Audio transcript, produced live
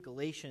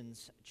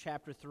Galatians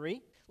chapter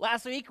 3.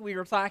 Last week we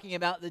were talking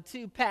about the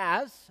two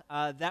paths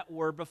that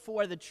were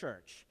before the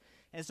church.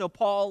 And so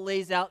Paul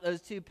lays out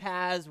those two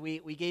paths.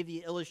 We gave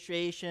the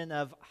illustration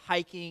of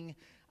hiking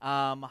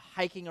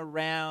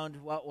around,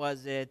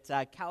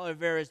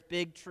 Calaveras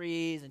big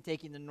trees and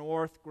taking the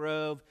North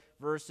Grove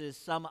versus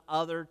some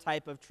other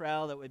type of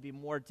trail that would be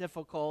more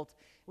difficult.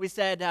 We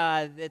said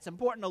it's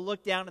important to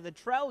look down at the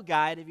trail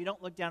guide. If you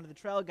don't look down at the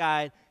trail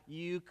guide,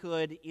 you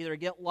could either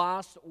get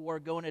lost or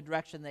go in a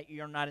direction that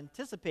you're not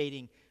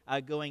anticipating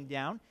going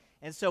down.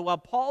 And so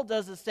Paul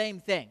does the same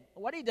thing.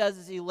 What he does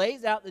is he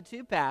lays out the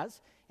two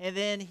paths, and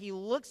then he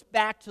looks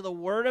back to the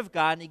Word of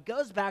God, and he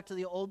goes back to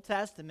the Old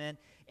Testament,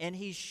 and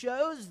he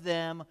shows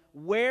them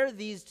where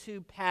these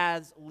two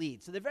paths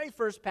lead. So the very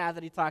first path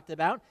that he talked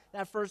about,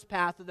 that first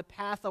path was the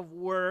path of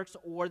works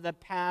or the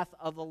path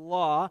of the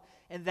law,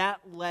 and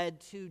that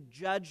led to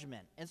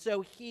judgment. And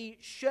so he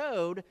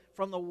showed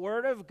from the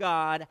Word of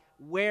God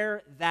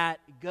where that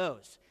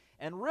goes.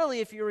 And really,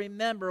 if you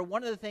remember,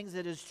 one of the things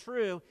that is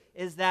true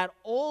is that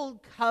Old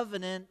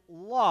Covenant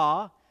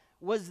law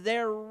was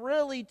there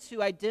really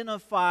to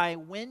identify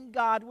when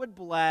God would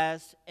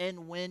bless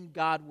and when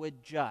God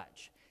would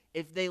judge.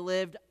 If they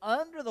lived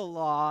under the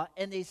law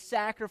and they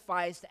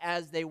sacrificed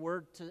as they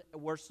were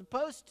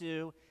supposed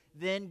to,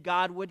 then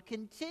God would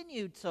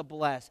continue to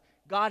bless.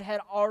 God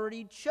had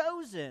already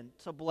chosen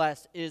to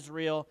bless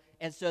Israel,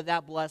 and so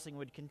that blessing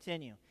would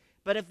continue.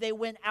 But if they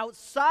went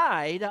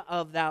outside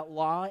of that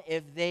law,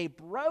 if they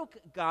broke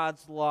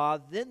God's law,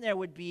 then there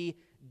would be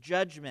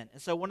judgment.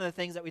 And so one of the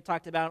things that we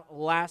talked about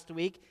last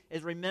week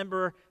is,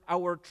 remember,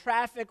 our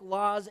traffic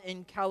laws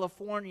in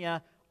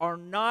California are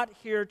not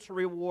here to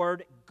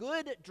reward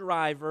good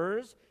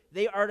drivers.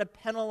 They are to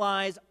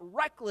penalize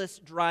reckless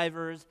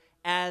drivers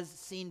as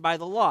seen by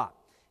the law.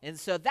 And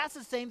so that's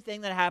the same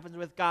thing that happens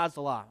with God's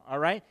law, all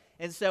right?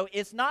 And so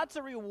it's not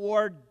to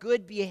reward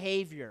good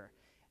behavior.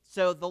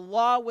 So the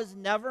law was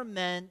never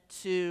meant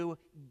to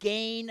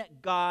gain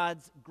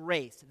God's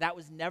grace. That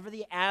was never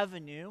the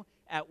avenue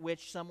at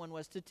which someone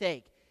was to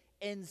take.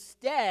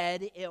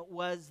 Instead, it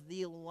was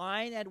the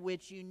line at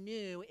which you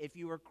knew if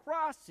you were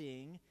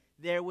crossing,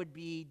 there would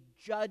be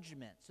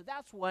judgment. So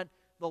that's what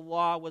the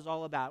law was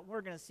all about.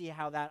 We're going to see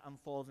how that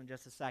unfolds in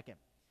just a second.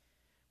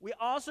 We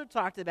also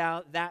talked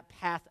about that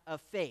path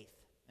of faith.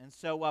 And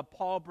so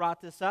Paul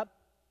brought this up.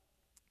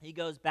 He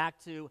goes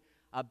back to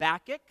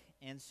Habakkuk.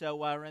 And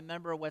so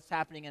remember what's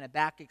happening in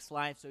Habakkuk's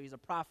life. So he's a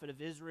prophet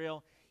of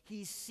Israel.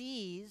 He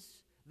sees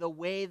the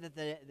way that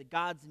the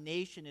God's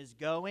nation is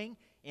going,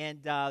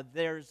 and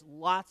there's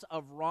lots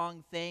of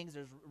wrong things.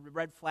 There's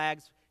red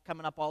flags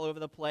coming up all over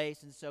the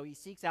place, and so he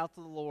seeks out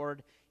to the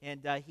Lord,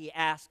 and he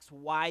asks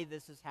why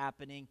this is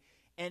happening.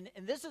 And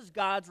this is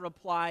God's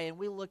reply, and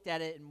we looked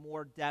at it in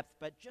more depth,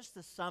 but just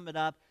to sum it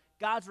up,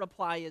 God's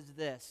reply is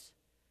this: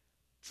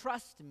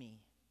 trust me.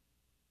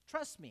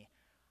 Trust me.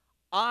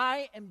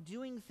 I am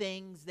doing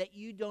things that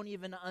you don't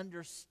even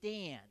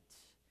understand.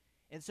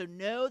 And so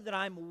know that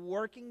I'm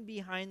working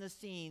behind the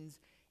scenes.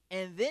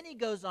 And then he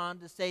goes on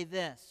to say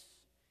this.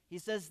 He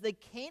says, the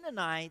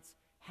Canaanites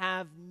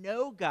have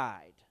no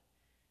guide,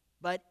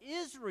 but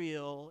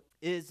Israel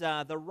is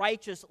the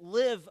righteous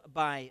live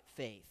by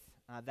faith.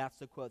 That's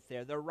the quote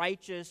there. The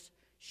righteous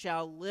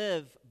shall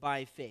live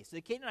by faith. So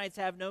the Canaanites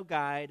have no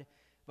guide,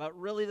 but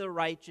really the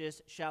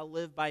righteous shall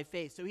live by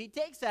faith. So he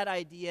takes that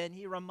idea and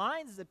he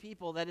reminds the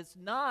people that it's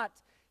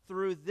not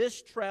through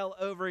this trail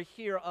over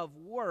here of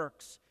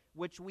works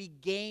which we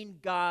gain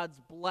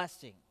God's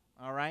blessing,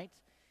 all right?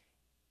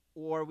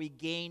 Or we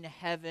gain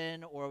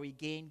heaven, or we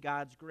gain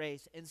God's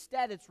grace.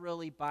 Instead, it's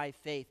really by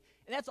faith.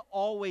 And that's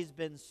always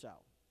been so.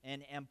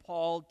 And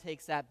Paul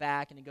takes that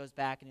back, and he goes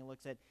back and he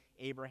looks at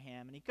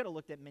Abraham. And he could have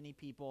looked at many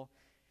people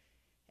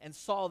and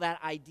saw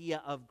that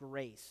idea of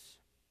grace.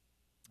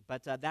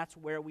 But that's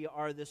where we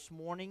are this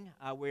morning.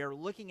 We're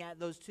looking at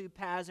those two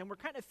paths, and we're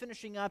kind of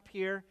finishing up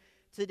here.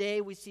 Today,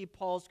 we see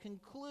Paul's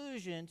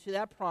conclusion to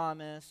that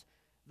promise: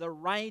 the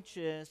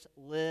righteous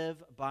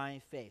live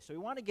by faith. So we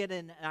want to get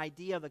an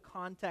idea of the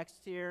context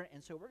here,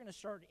 and so we're going to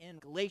start in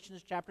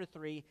Galatians chapter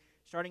 3,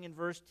 starting in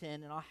verse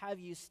 10, and I'll have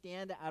you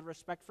stand out of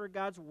respect for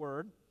God's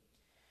word.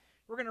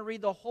 We're going to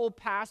read the whole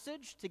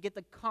passage to get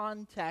the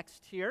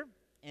context here,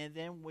 and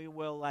then we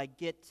will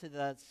get to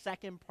the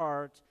second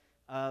part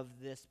of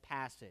this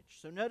passage.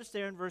 So notice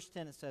there in verse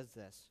 10 it says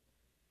this: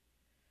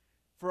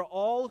 For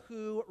all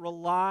who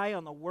rely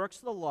on the works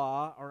of the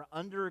law are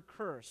under a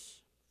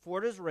curse,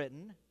 for it is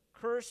written,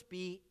 Cursed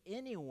be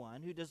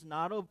anyone who does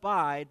not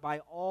abide by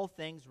all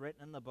things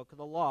written in the book of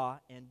the law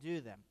and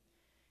do them.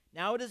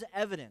 Now it is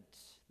evident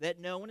that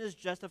no one is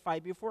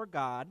justified before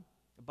God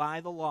by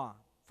the law,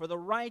 for the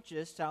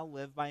righteous shall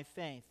live by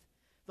faith.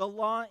 The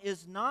law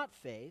is not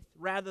faith,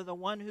 rather the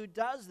one who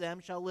does them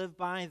shall live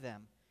by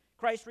them.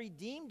 Christ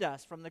redeemed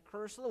us from the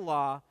curse of the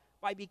law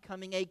by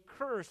becoming a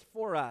curse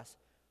for us.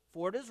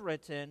 For it is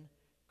written,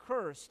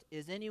 Cursed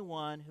is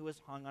anyone who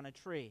is hung on a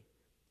tree,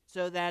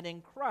 so that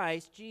in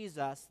Christ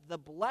Jesus the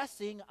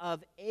blessing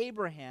of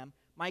Abraham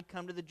might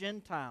come to the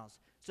Gentiles,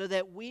 so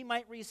that we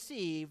might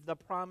receive the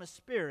promised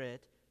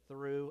Spirit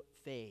through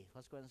faith.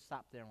 Let's go ahead and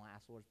stop there and we'll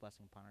ask the Lord's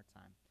blessing upon our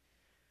time.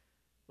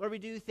 Lord, we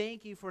do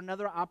thank you for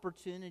another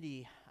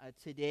opportunity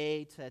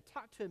today to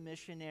talk to a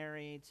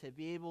missionary, to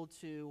be able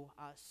to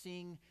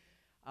sing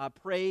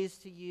praise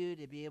to you,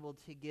 to be able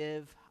to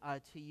give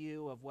to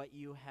you of what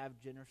you have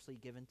generously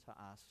given to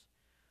us.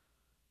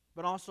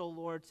 But also,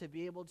 Lord, to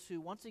be able to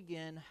once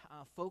again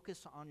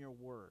focus on your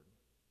word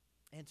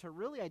and to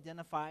really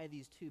identify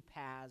these two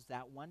paths,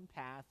 that one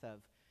path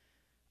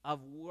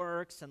of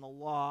works and the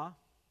law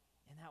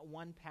and that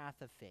one path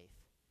of faith.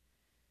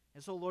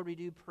 And so, Lord, we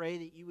do pray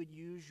that you would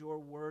use your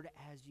word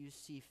as you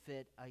see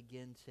fit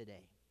again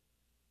today.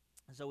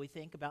 And so we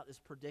think about this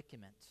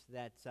predicament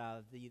that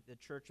the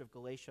church of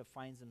Galatia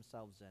finds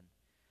themselves in.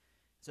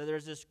 So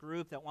there's this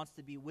group that wants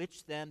to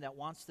bewitch them, that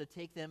wants to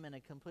take them in a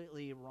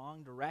completely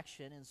wrong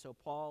direction. And so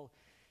Paul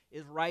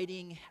is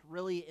writing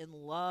really in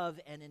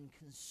love and in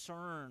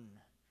concern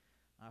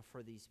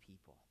for these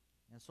people.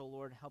 And so,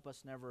 Lord, help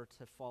us never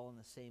to fall in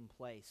the same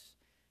place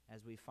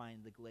as we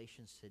find the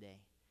Galatians today.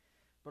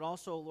 But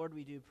also, Lord,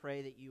 we do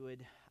pray that you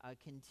would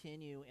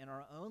continue in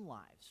our own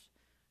lives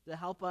to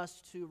help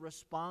us to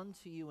respond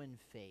to you in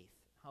faith.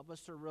 Help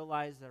us to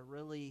realize that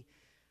really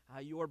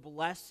your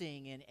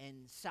blessing and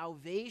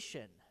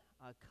salvation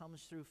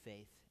comes through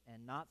faith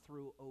and not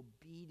through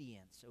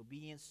obedience.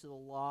 Obedience to the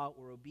law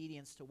or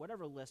obedience to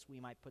whatever list we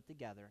might put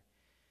together.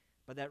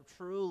 But that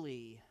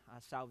truly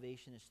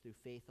salvation is through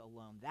faith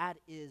alone. That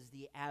is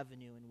the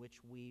avenue in which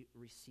we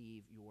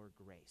receive your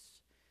grace.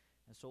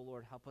 And so,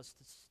 Lord, help us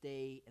to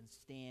stay and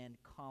stand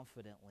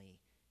confidently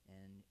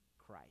in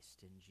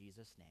Christ. In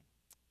Jesus' name,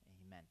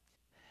 amen.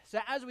 So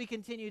as we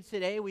continue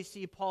today, we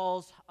see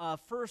Paul's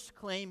first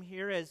claim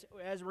here as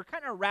we're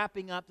kind of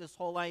wrapping up this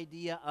whole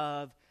idea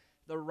of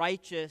the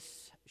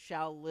righteous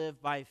shall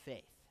live by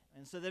faith.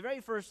 And so the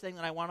very first thing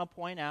that I want to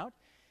point out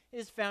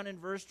is found in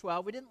verse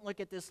 12. We didn't look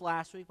at this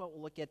last week, but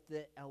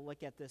I'll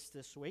look at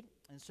this week.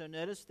 And so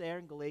notice there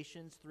in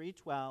Galatians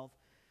 3:12,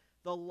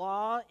 the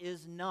law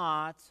is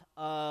not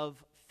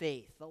of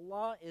faith. The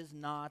law is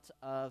not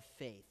of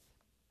faith.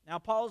 Now,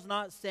 Paul's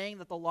not saying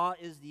that the law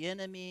is the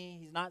enemy.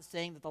 He's not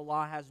saying that the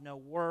law has no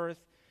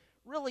worth.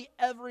 Really,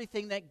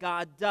 everything that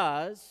God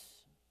does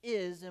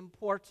is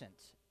important.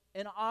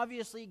 And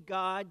obviously,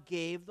 God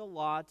gave the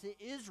law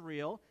to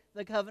Israel,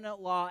 the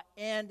covenant law,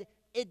 and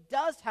it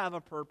does have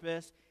a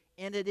purpose,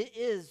 and it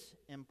is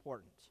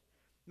important.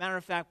 Matter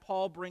of fact,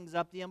 Paul brings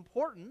up the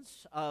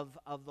importance of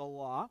the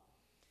law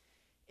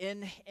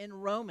in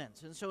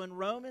Romans. And so in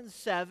Romans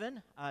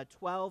 7,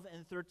 12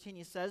 and 13,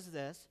 he says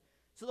this,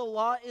 so the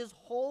law is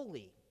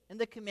holy, and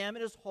the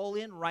commandment is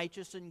holy and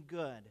righteous and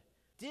good.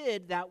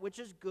 Did that which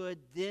is good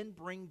then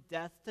bring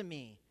death to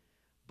me?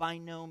 By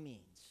no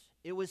means.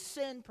 It was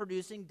sin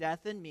producing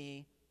death in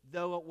me,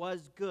 though it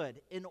was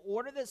good, in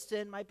order that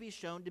sin might be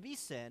shown to be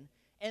sin,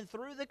 and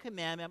through the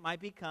commandment might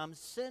become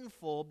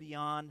sinful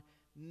beyond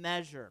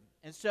measure.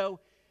 And so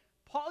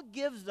Paul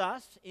gives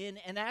us, and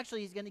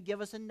actually he's going to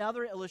give us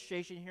another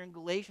illustration here in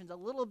Galatians a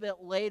little bit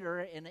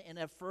later in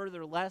a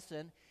further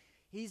lesson.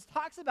 He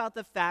talks about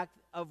the fact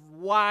of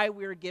why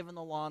we were given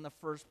the law in the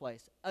first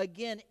place.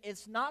 Again,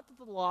 it's not that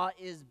the law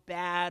is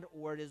bad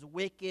or it is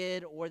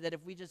wicked or that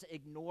if we just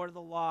ignore the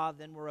law,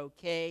 then we're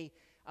okay.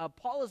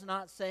 Paul is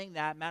not saying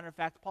that. Matter of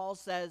fact, Paul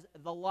says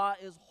the law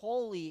is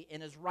holy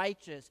and is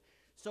righteous.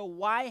 So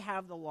why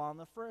have the law in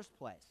the first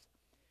place?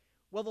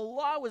 Well, the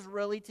law was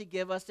really to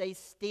give us a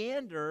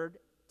standard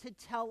to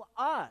tell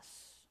us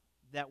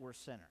that we're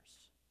sinners.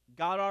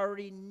 God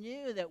already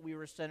knew that we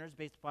were sinners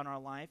based upon our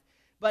life.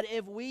 But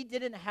if we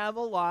didn't have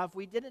a law, if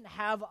we didn't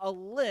have a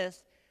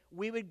list,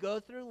 we would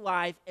go through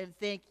life and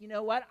think, you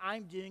know what,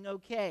 I'm doing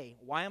okay.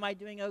 Why am I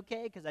doing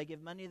okay? Because I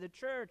give money to the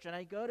church, and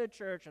I go to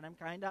church, and I'm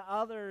kind to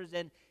others.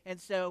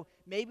 And so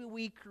maybe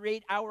we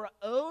create our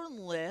own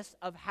list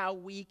of how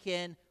we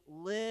can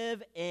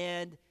live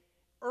and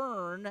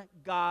earn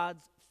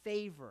God's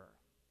favor.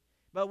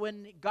 But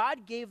when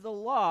God gave the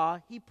law,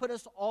 he put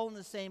us all in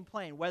the same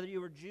plane. Whether you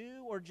were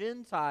Jew or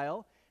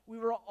Gentile, we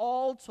were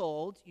all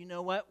told, you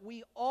know what,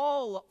 we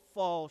all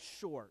fall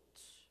short.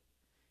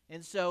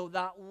 And so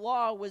that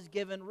law was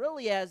given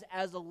really as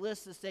a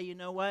list to say, you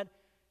know what,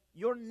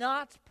 you're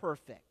not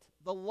perfect.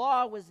 The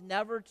law was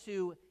never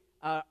to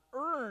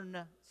earn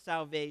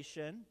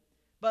salvation,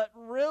 but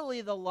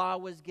really the law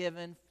was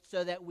given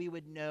so that we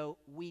would know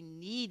we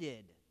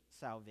needed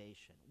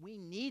salvation. We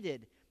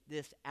needed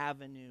this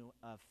avenue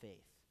of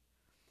faith.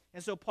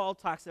 And so Paul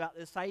talks about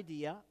this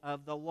idea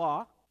of the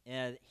law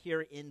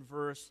here in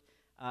verse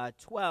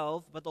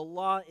 12, but the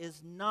law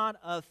is not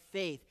of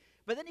faith.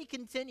 But then he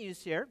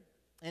continues here,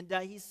 and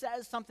he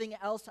says something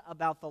else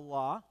about the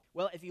law.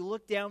 Well, if you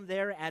look down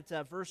there at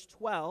verse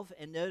 12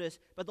 and notice,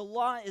 but the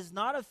law is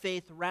not of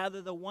faith,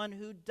 rather the one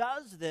who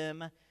does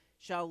them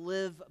shall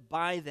live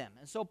by them.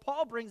 And so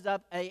Paul brings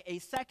up a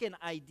second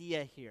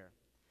idea here,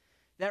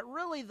 that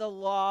really the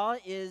law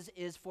is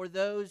for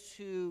those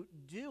who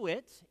do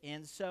it.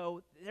 And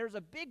so there's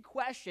a big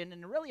question,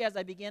 and really as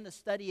I began to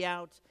study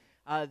out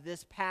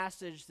this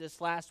passage this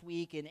last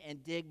week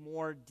and dig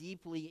more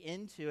deeply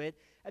into it,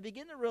 I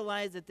begin to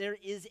realize that there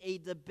is a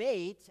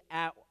debate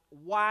at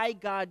why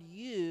God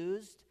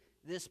used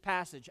this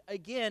passage.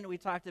 Again, we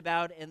talked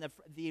about in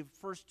the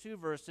first two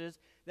verses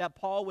that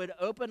Paul would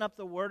open up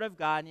the Word of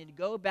God and he'd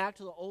go back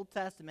to the Old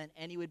Testament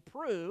and he would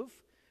prove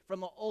from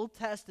the Old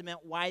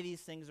Testament why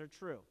these things are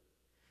true.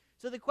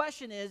 So the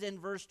question is, in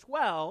verse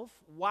 12,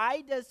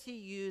 why does he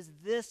use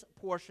this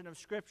portion of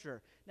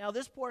Scripture? Now,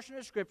 this portion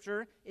of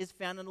Scripture is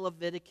found in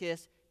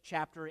Leviticus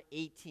chapter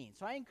 18.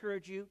 So I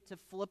encourage you to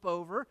flip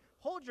over,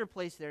 hold your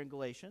place there in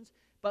Galatians,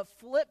 but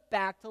flip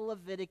back to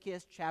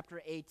Leviticus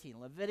chapter 18.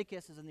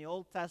 Leviticus is in the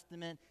Old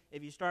Testament.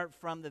 If you start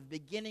from the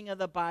beginning of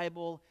the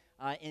Bible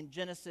in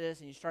Genesis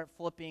and you start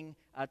flipping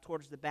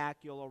towards the back,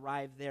 you'll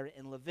arrive there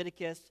in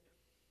Leviticus.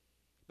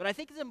 But I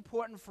think it's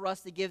important for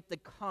us to give the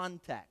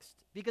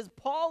context because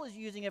Paul is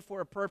using it for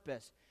a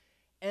purpose.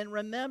 And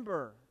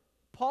remember,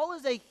 Paul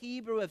is a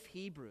Hebrew of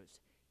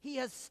Hebrews. He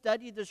has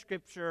studied the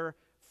Scripture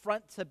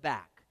front to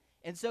back.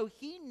 And so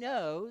he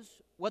knows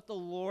what the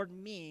Lord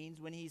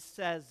means when he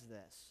says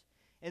this.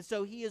 And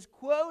so he is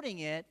quoting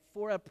it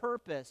for a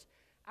purpose.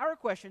 Our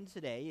question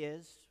today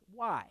is,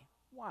 why?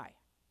 Why?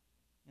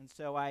 And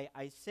so I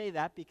say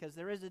that because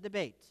there is a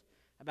debate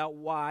about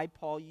why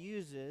Paul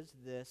uses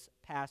this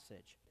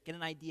passage. Get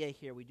an idea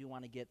here, we do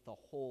want to get the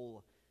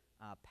whole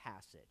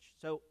passage.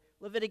 So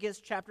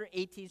Leviticus chapter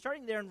 18,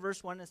 starting there in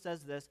verse 1, it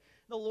says this,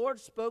 "The Lord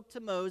spoke to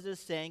Moses,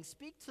 saying,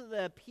 Speak to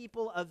the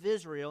people of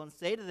Israel and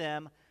say to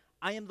them,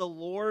 I am the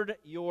Lord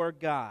your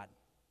God."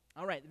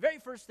 All right, the very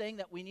first thing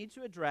that we need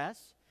to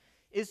address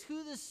is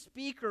who the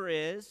speaker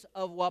is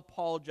of what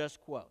Paul just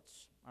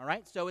quotes. All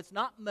right, so it's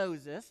not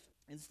Moses.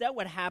 Instead,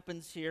 what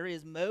happens here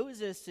is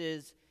Moses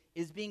is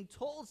being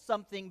told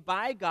something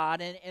by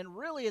God, and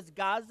really it's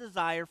God's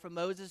desire for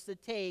Moses to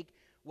take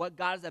what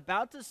God is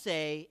about to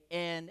say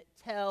and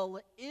tell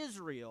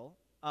Israel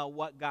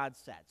what God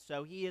said.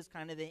 So he is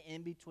kind of the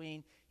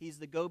in-between. He's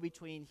the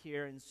go-between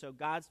here, and so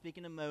God's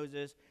speaking to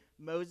Moses.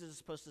 Moses is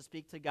supposed to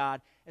speak to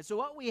God. And so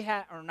what we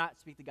have, or not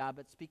speak to God,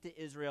 but speak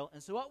to Israel.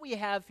 And so what we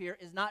have here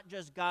is not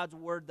just God's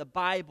word, the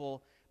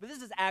Bible, but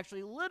this is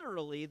actually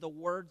literally the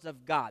words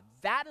of God.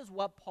 That is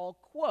what Paul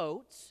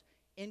quotes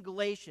in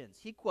Galatians.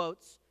 He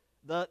quotes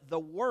the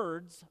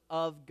words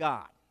of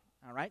God.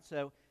 All right,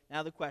 so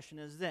now the question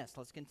is this.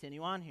 Let's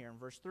continue on here in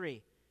verse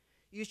 3.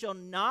 "You shall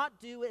not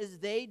do as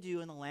they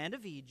do in the land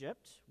of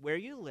Egypt, where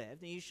you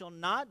lived, and you shall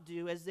not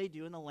do as they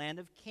do in the land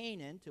of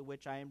Canaan, to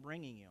which I am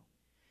bringing you.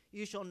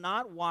 You shall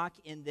not walk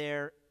in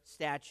their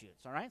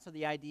statutes." All right, so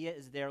the idea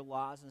is their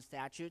laws and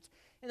statutes.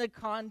 In the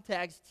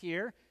context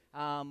here,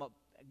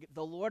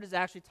 the Lord is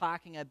actually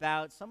talking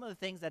about some of the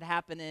things that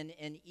happen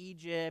in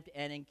Egypt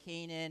and in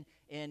Canaan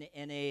in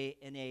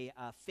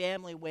a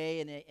family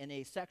way, in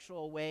a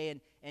sexual way,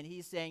 and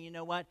he's saying, you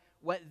know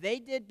what they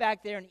did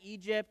back there in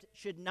Egypt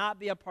should not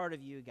be a part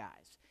of you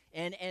guys.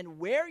 And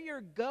where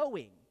you're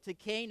going to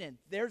Canaan,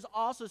 there's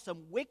also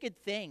some wicked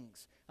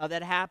things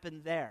that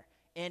happen there,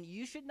 and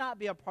you should not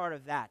be a part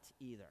of that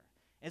either.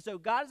 And so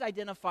God is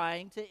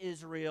identifying to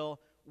Israel,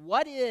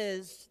 what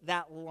is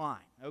that line,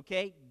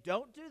 okay?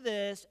 Don't do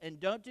this and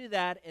don't do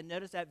that. And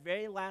notice that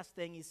very last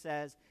thing he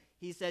says,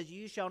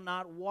 you shall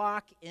not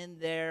walk in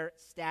their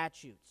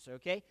statutes,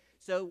 okay?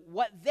 So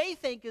what they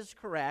think is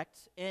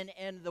correct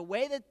and the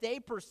way that they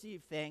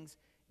perceive things,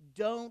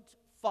 don't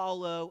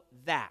follow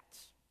that,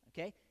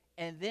 okay?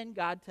 And then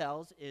God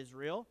tells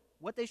Israel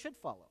what they should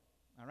follow,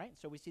 all right?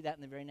 So we see that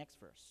in the very next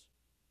verse.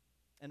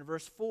 In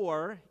verse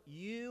 4,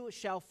 "You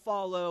shall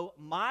follow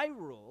my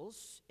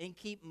rules and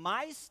keep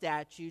my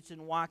statutes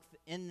and walk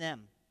in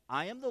them.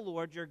 I am the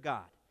Lord your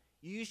God.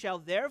 You shall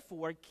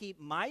therefore keep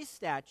my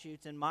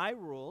statutes and my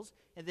rules."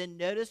 And then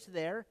notice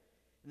there,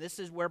 and this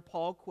is where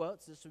Paul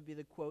quotes, this would be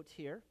the quote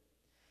here,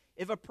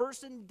 "If a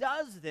person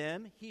does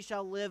them, he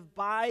shall live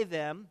by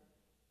them.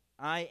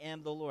 I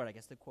am the Lord." I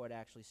guess the quote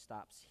actually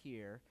stops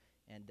here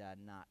and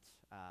not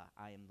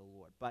 "I am the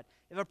Lord." But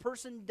if a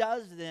person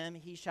does them,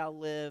 he shall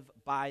live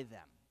by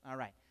them. All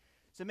right.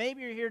 So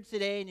maybe you're here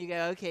today and you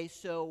go, okay,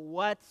 so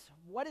what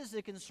is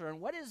the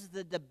concern? What is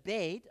the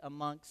debate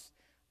amongst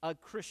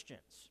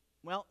Christians?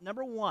 Well,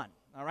 number one,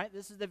 all right,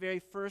 this is the very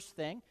first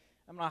thing.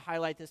 I'm going to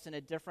highlight this in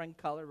a different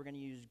color. We're going to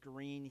use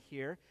green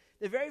here.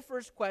 The very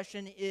first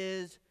question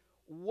is,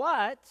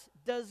 what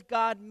does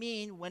God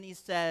mean when he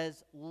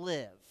says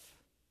live?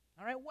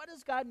 All right, what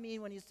does God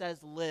mean when he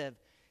says live?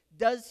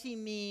 Does he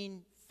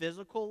mean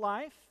physical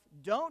life?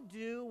 Don't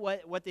do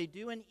what they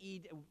did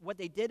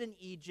in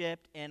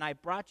Egypt, and I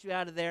brought you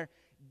out of there.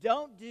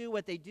 Don't do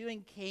what they do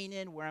in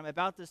Canaan, where I'm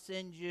about to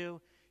send you,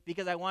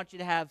 because I want you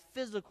to have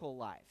physical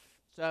life.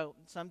 So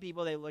some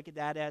people, they look at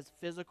that as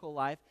physical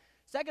life.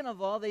 Second of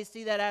all, they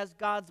see that as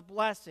God's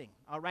blessing.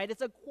 All right,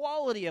 it's a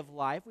quality of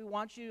life. We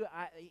want you.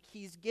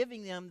 He's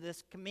giving them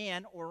this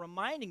command, or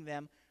reminding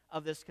them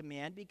of this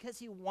command, because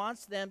he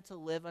wants them to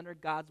live under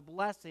God's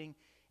blessing.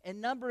 And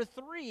number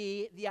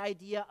 3, the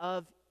idea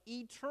of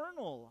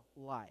eternal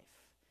life.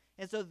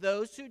 And so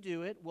those who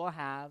do it will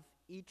have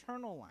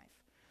eternal life.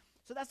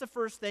 So that's the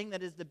first thing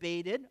that is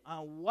debated.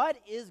 What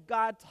is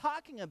God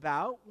talking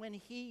about when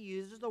he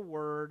uses the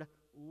word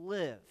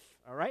live.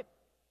 All right?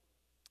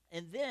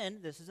 And then,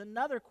 this is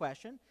another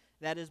question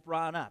that is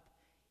brought up.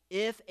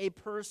 If a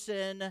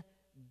person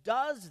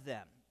does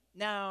them.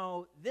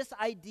 Now, this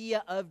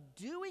idea of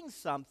doing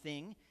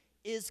something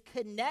is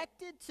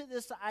connected to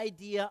this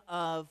idea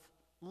of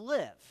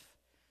live.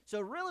 So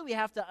really we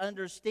have to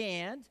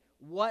understand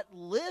what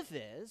live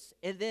is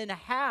and then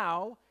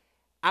how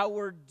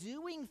our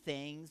doing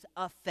things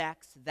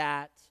affects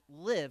that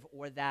live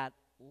or that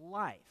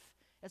life.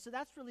 And so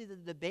that's really the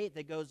debate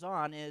that goes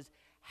on is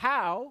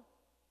how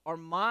are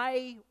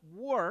my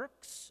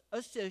works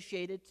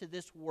associated to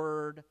this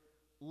word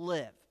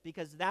live?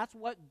 Because that's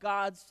what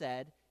God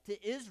said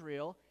to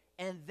Israel,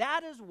 and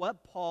that is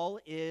what Paul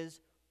is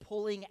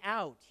pulling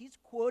out. He's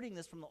quoting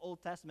this from the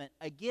Old Testament.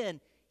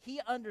 Again, he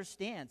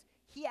understands.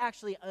 He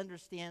actually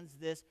understands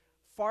this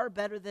far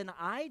better than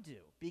I do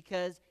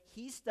because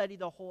he studied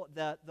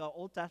the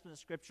Old Testament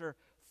scripture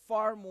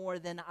far more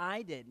than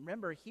I did.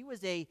 Remember, he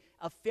was a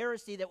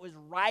Pharisee that was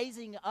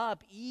rising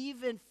up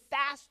even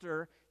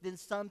faster than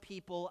some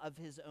people of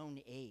his own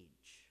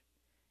age.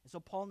 And so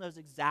Paul knows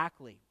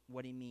exactly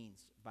what he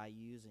means by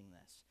using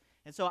this.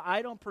 And so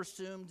I don't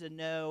presume to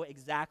know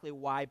exactly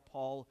why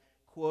Paul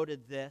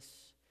quoted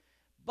this,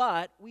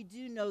 but we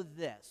do know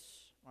this,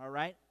 all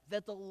right,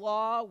 that the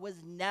law was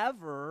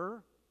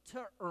never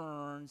to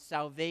earn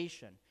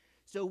salvation.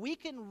 So we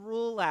can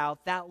rule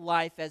out that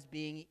life as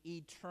being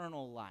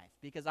eternal life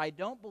because I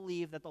don't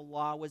believe that the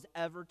law was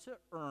ever to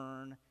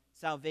earn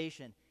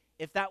salvation.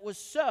 If that was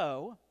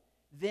so,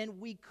 then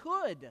we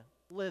could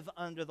live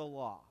under the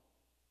law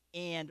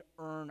and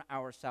earn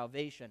our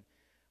salvation.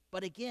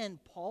 But again,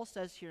 Paul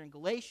says here in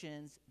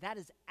Galatians, that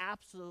is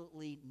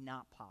absolutely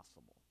not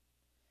possible.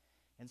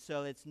 And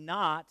so it's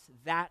not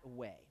that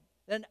way.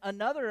 Then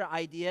another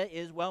idea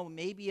is, well,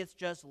 maybe it's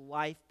just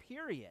life,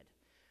 period.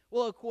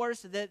 Well, of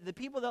course, the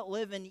people that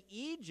live in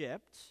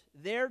Egypt,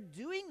 they're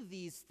doing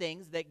these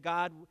things that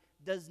God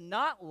does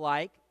not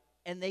like,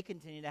 and they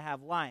continue to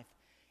have life.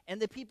 And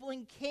the people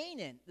in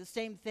Canaan, the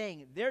same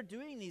thing. They're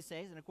doing these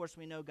things, and of course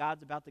we know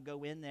God's about to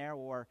go in there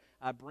or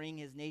bring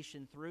his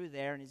nation through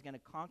there, and he's going to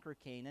conquer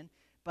Canaan.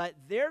 But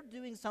they're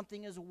doing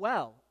something as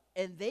well,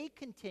 and they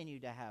continue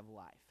to have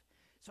life.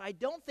 So I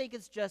don't think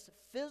it's just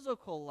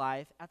physical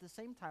life. At the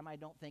same time, I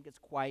don't think it's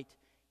quite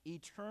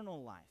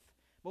eternal life.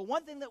 But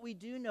one thing that we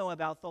do know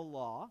about the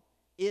law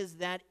is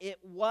that it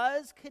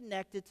was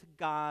connected to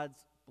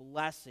God's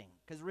blessing.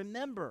 Because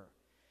remember,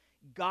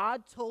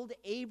 God told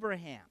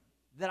Abraham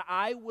that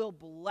I will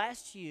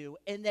bless you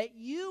and that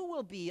you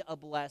will be a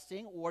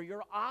blessing, or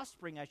your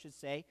offspring, I should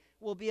say,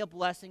 will be a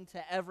blessing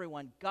to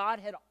everyone. God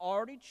had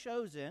already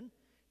chosen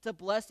to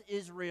bless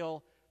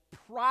Israel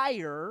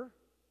prior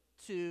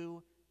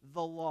to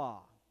the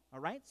law. All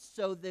right?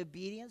 So the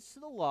obedience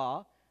to the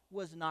law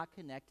was not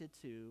connected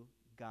to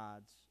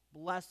God's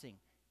blessing.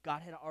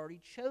 God had already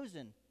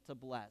chosen to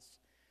bless.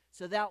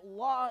 So that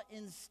law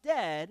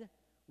instead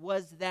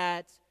was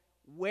that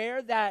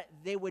where that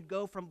they would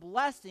go from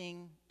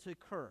blessing to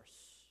curse.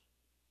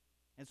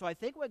 And so I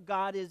think what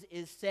God is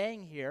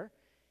saying here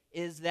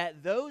is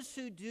that those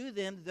who do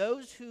them,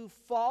 those who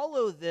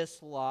follow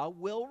this law,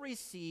 will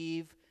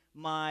receive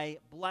my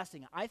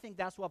blessing. I think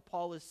that's what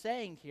Paul is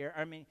saying here.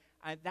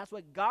 That's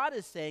what God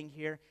is saying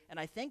here, and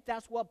I think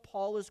that's what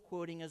Paul is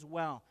quoting as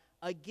well.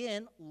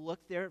 Again,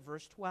 look there at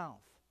verse 12.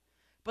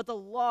 But the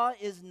law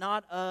is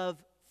not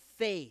of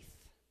faith.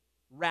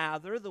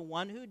 Rather, the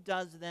one who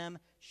does them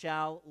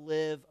shall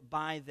live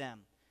by them.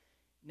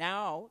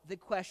 Now, the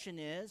question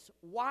is,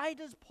 why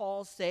does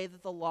Paul say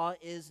that the law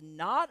is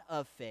not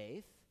of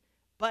faith,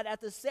 but at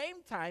the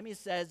same time he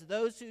says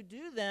those who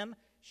do them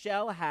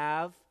shall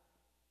live?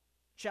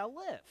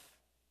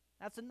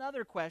 That's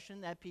another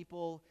question that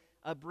people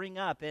bring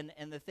up, and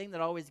the thing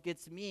that always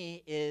gets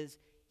me is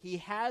he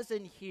has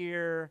in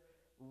here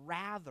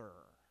rather.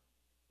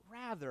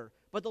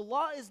 But the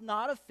law is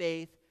not of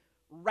faith.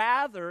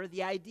 Rather,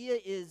 the idea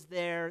is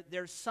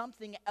there's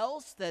something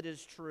else that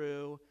is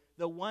true.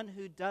 The one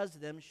who does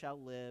them shall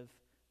live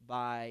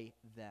by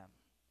them.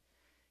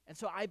 And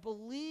so I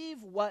believe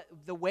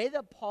the way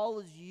that Paul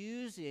is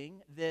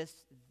using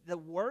this, the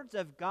words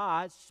of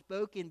God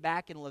spoken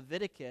back in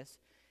Leviticus,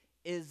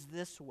 is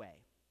this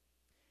way.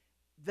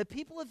 The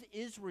people of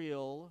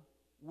Israel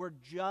were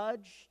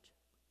judged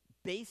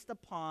based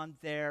upon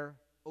their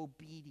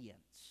obedience.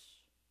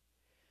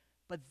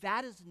 But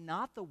that is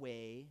not the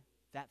way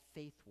that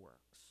faith works.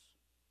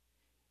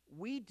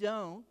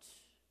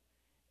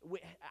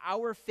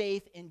 Our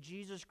faith in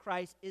Jesus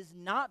Christ is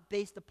not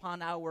based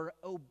upon our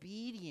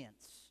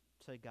obedience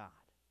to God.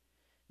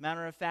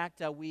 Matter of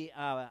fact, we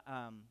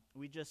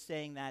just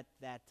sang that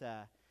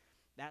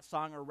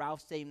song, or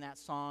Ralph sang that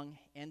song,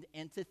 and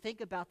to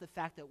think about the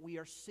fact that we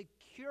are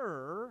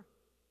secure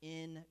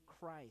in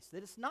Christ.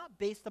 That it's not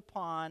based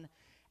upon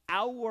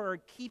our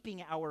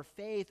keeping our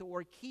faith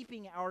or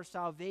keeping our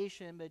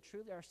salvation, but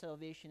truly our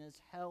salvation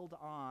is held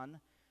on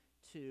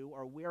to,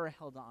 or we're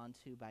held on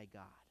to by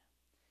God.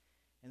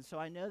 And so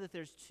I know that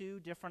there's two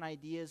different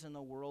ideas in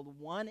the world.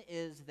 One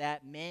is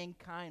that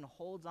mankind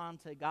holds on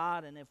to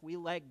God, and if we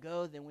let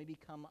go, then we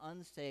become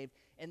unsaved.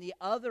 And the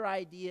other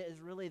idea is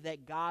really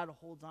that God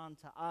holds on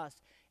to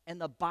us.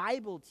 And the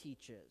Bible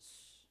teaches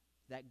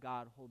that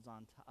God holds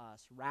on to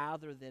us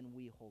rather than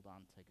we hold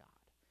on to God.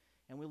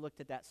 And we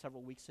looked at that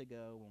several weeks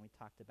ago when we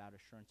talked about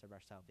assurance of our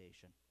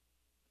salvation.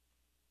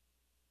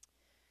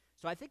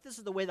 So I think this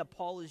is the way that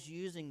Paul is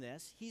using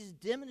this. He's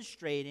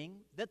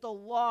demonstrating that the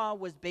law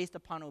was based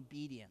upon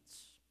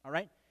obedience. All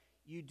right?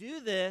 You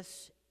do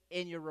this,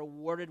 and you're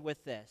rewarded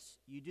with this.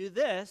 You do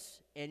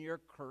this, and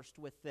you're cursed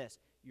with this.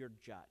 You're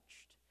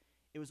judged.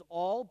 It was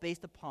all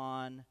based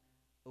upon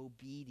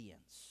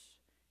obedience.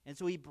 And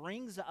so he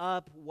brings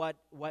up what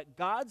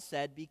God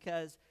said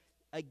because,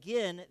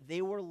 again,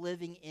 they were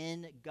living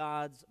in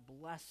God's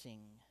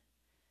blessing.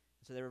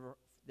 So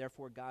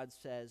therefore, God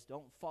says,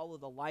 don't follow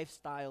the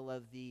lifestyle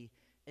of the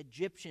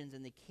Egyptians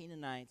and the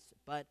Canaanites,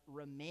 but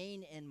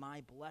remain in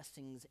my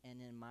blessings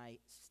and in my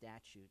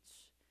statutes.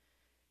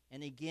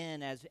 And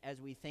again, as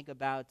we think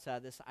about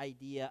this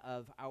idea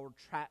of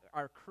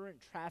our current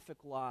traffic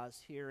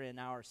laws here in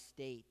our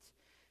state,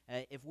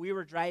 if we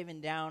were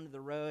driving down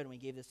the road, and we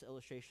gave this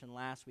illustration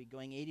last week,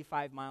 going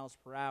 85 miles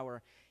per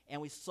hour,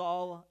 and we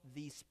saw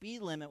the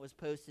speed limit was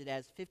posted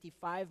as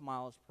 55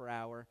 miles per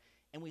hour,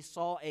 and we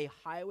saw a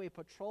highway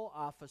patrol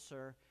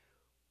officer,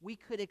 we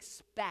could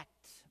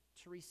expect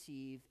to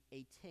receive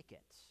a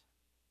ticket.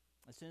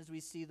 As soon as we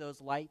see those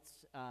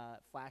lights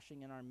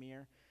flashing in our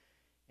mirror,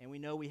 and we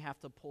know we have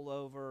to pull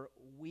over,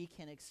 we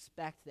can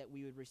expect that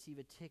we would receive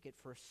a ticket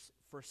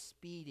for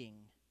speeding.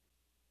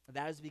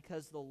 That is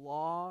because the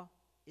law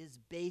is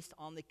based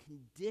on the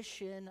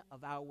condition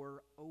of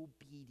our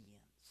obedience.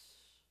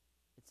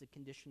 It's a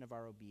condition of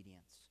our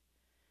obedience.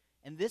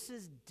 And this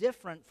is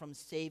different from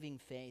saving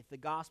faith. The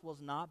gospel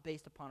is not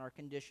based upon our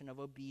condition of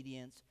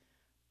obedience,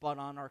 but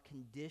on our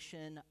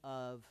condition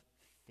of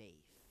faith.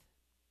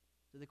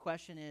 So the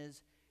question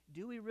is,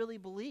 do we really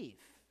believe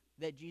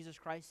that Jesus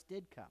Christ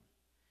did come?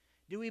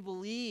 Do we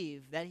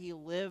believe that he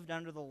lived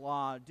under the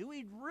law? Do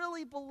we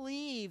really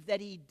believe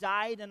that he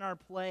died in our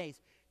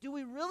place? Do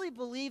we really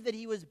believe that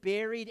he was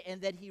buried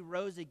and that he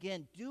rose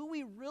again? Do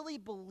we really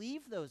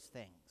believe those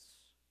things?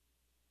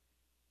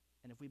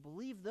 And if we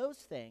believe those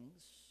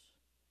things,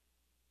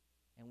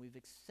 and we've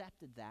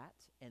accepted that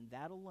and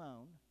that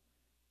alone,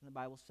 then the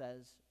Bible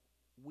says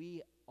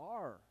we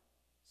are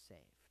saved.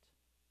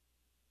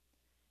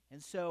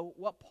 And so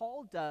what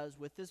Paul does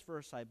with this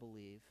verse, I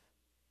believe,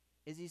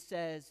 is he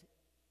says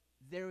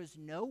there is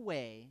no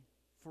way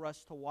for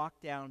us to walk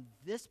down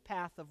this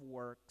path of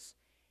works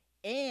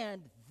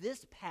and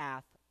this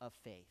path of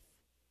faith.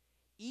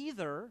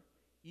 Either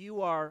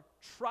you are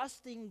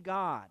trusting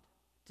God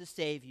to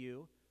save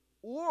you,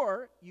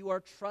 or you are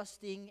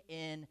trusting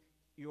in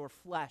your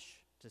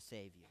flesh to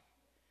save you.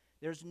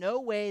 There's no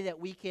way that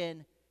we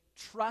can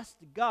trust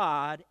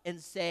God and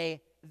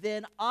say,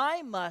 then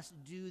I must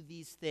do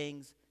these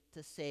things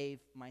to save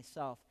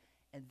myself.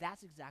 And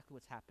that's exactly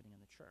what's happening in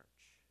the church.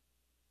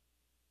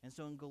 And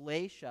so in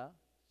Galatia,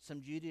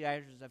 some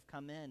Judaizers have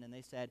come in and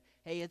they said,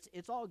 hey,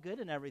 it's all good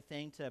and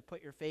everything to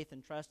put your faith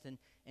and trust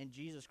in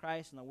Jesus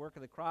Christ and the work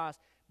of the cross,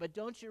 but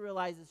don't you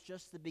realize it's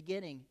just the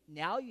beginning?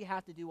 Now you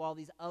have to do all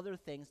these other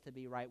things to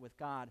be right with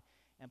God.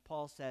 And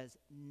Paul says,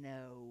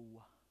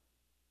 no.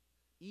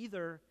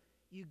 Either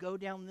you go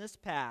down this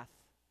path,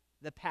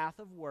 the path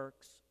of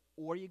works,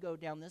 or you go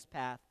down this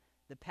path,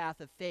 the path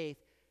of faith,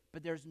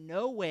 but there's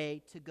no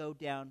way to go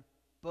down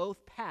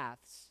both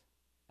paths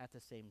at the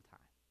same time.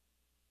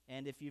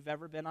 And if you've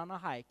ever been on a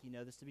hike, you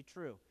know this to be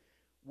true.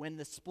 When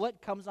the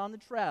split comes on the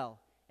trail,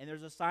 and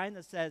there's a sign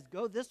that says,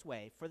 go this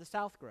way for the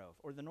South Grove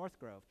or the North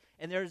Grove,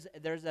 and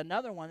there's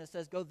another one that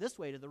says, go this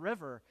way to the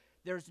river,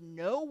 there's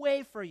no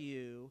way for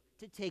you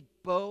to take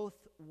both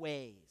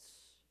ways.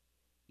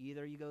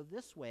 Either you go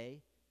this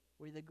way,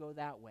 or you go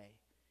that way.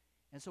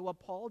 And so what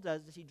Paul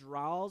does is he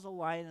draws a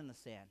line in the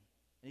sand,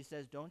 and he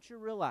says, don't you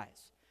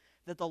realize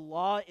that the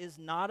law is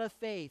not of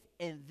faith?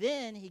 And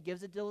then he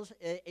gives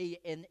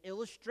an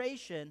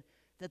illustration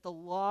that the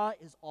law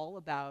is all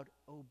about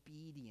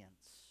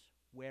obedience,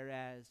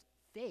 whereas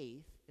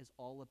faith is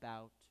all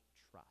about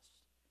trust.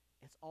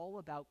 It's all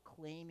about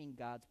claiming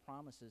God's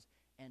promises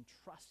and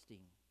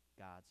trusting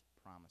God's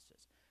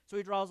promises. So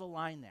he draws a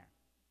line there.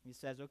 He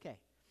says, okay,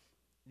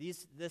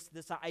 this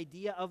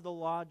idea of the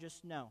law,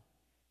 just know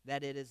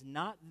that it is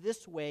not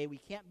this way. We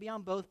can't be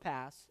on both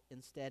paths.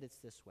 Instead, it's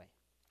this way.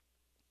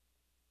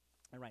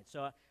 All right,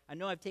 so I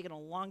know I've taken a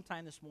long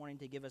time this morning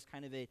to give us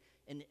kind of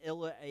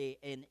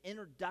an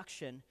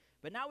introduction,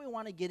 but now we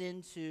want to get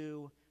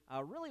into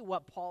really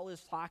what Paul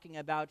is talking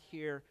about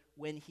here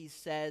when he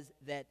says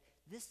that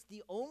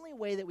the only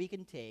way that we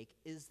can take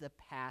is the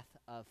path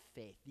of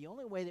faith. The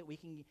only way that we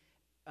can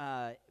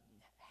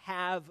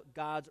have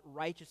God's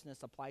righteousness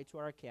applied to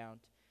our account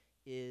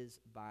is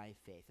by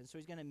faith. And so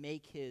he's going to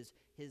make his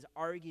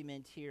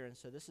argument here, and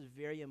so this is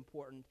very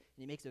important,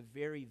 and he makes a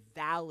very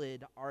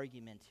valid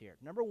argument here.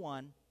 Number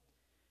one,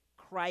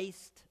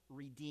 Christ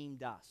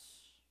redeemed us.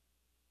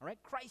 All right?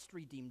 Christ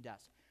redeemed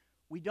us.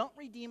 We don't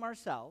redeem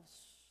ourselves.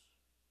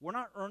 We're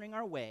not earning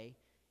our way.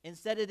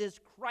 Instead, it is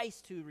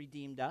Christ who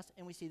redeemed us,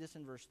 and we see this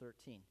in verse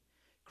 13.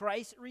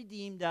 Christ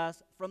redeemed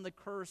us from the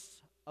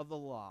curse of the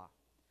law.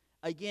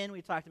 Again,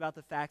 we talked about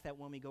the fact that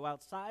when we go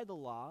outside the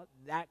law,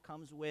 that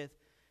comes with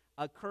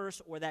a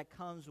curse or that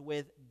comes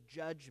with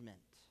judgment.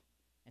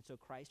 And so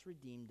Christ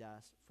redeemed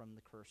us from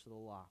the curse of the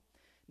law.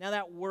 Now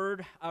that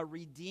word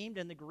redeemed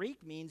in the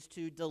Greek means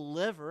to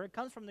deliver. It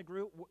comes from the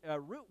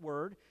root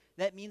word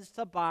that means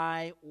to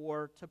buy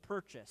or to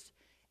purchase.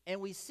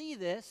 And we see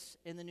this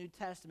in the New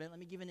Testament. Let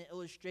me give you an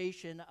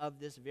illustration of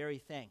this very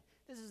thing.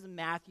 This is in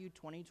Matthew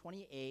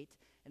 20:28,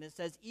 and it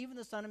says, "Even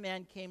the Son of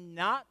Man came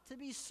not to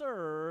be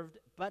served,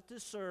 but to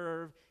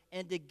serve,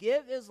 and to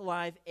give his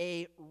life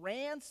a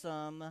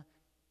ransom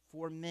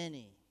for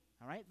many."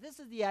 All right? This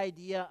is the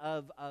idea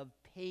of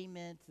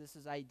payment. This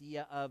is the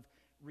idea of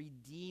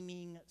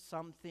redeeming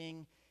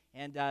something.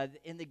 And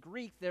in the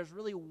Greek, there's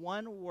really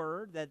one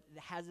word that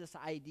has this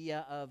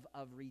idea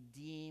of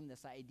redeem,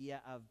 this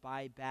idea of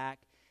buy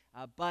back.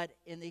 But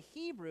in the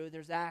Hebrew,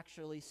 there's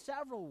actually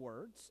several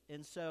words.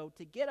 And so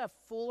to get a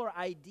fuller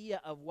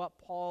idea of what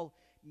Paul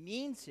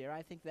means here,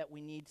 I think that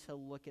we need to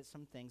look at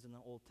some things in the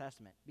Old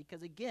Testament.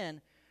 Because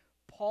again,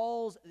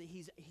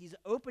 he's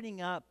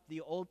opening up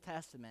the Old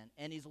Testament,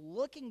 and he's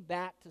looking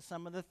back to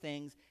some of the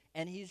things,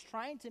 and he's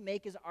trying to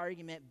make his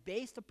argument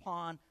based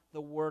upon the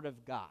Word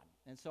of God.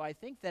 And so I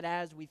think that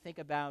as we think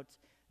about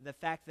the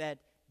fact that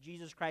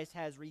Jesus Christ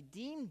has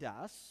redeemed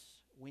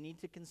us, we need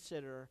to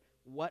consider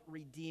what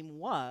redeem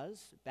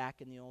was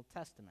back in the Old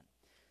Testament.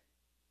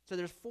 So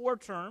there's four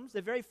terms.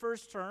 The very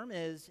first term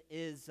is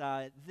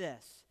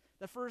this.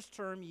 The first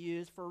term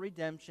used for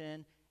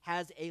redemption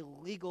has a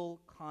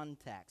legal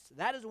context.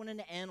 That is when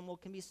an animal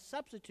can be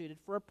substituted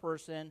for a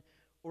person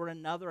or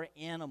another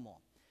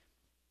animal.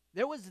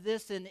 There was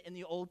this in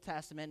the Old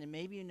Testament, and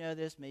maybe you know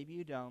this, maybe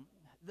you don't.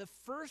 The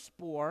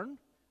firstborn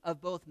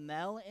of both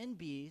male and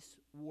beast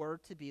were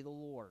to be the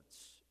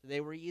Lord's.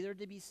 They were either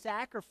to be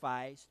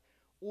sacrificed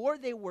or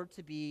they were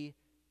to be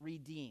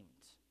redeemed.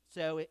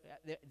 So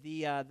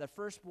the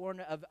firstborn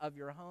of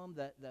your home,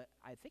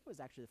 I think it was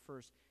actually the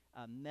first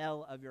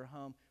male of your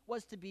home,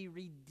 was to be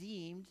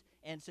redeemed.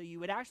 And so you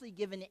would actually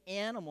give an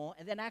animal,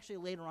 and then actually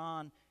later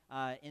on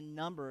in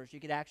Numbers, you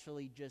could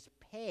actually just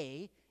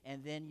pay,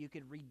 and then you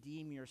could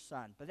redeem your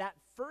son. But that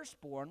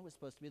firstborn was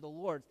supposed to be the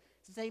Lord's.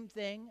 It's the same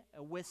thing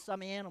with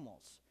some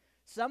animals.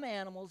 Some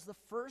animals, the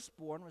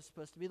firstborn was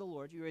supposed to be the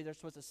Lord's. You were either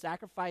supposed to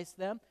sacrifice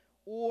them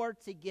or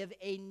to give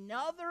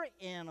another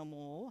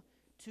animal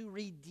to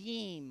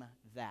redeem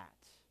that.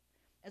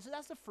 And so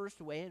that's the first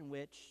way in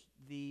which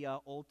the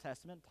Old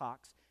Testament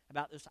talks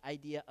about this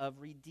idea of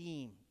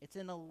redeem. It's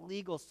in a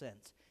legal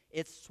sense.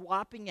 It's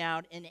swapping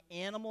out an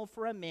animal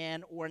for a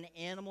man or an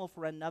animal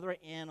for another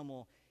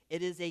animal.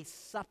 It is a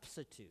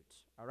substitute,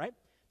 all right?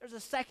 There's a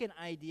second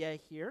idea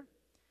here.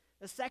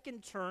 The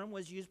second term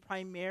was used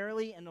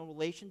primarily in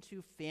relation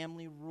to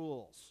family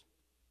rules.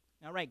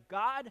 All right,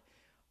 God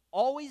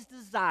always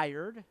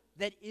desired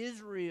that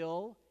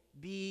Israel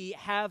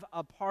have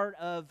a part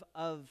of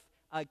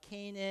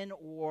Canaan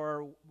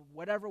or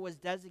whatever was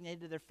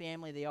designated to their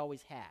family they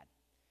always had.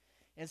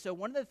 And so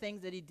one of the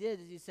things that he did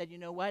is he said, you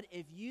know what,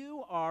 if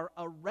you are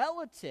a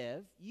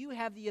relative, you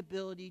have the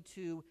ability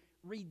to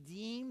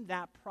redeem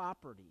that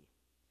property.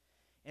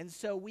 And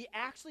so we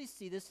actually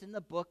see this in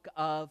the book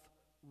of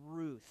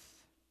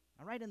Ruth.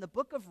 All right, in the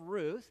book of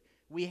Ruth,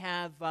 we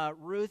have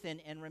Ruth,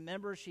 and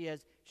remember, she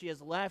has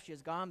left, she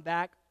has gone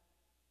back.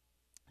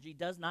 She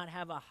does not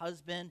have a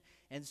husband,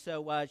 and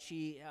so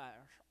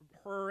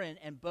her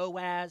and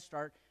Boaz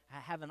start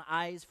having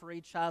eyes for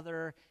each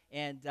other,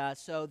 and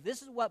so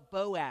this is what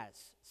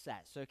Boaz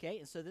says, okay?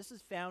 And so this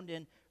is found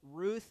in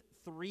Ruth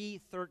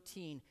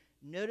 3:13.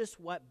 Notice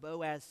what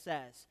Boaz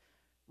says.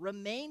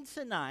 "Remain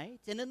tonight,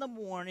 and in the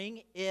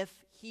morning,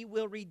 if he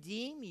will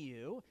redeem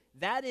you,"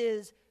 that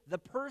is the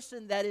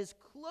person that is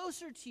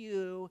closer to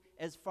you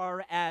as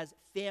far as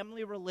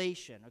family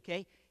relation,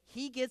 okay?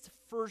 He gets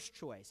first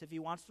choice if he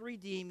wants to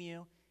redeem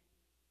you.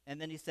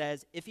 And then he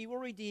says, if he will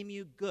redeem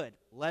you, good,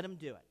 let him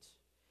do it.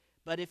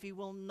 But if he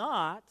will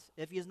not,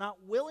 if he is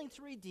not willing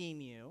to redeem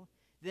you,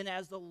 then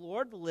as the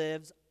Lord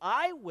lives,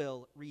 I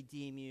will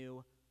redeem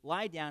you.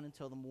 Lie down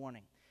until the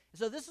morning.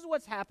 So this is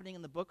what's happening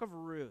in the book of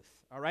Ruth,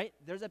 all right?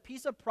 There's a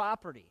piece of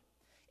property,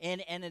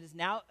 and it is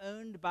now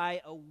owned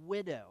by a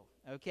widow,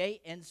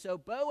 okay? And so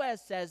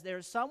Boaz says,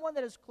 there's someone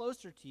that is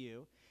closer to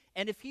you,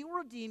 and if he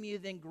will redeem you,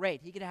 then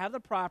great. He could have the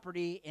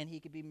property, and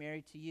he could be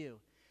married to you.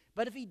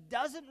 But if he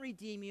doesn't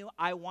redeem you,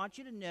 I want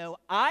you to know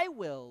I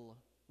will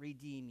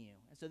redeem you.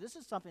 And so this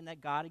is something that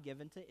God had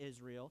given to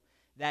Israel,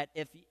 that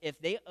if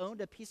they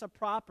owned a piece of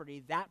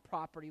property, that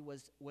property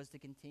was to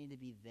continue to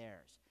be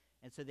theirs.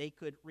 And so they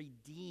could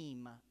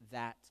redeem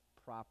that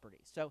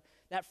property. So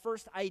that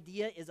first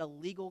idea is a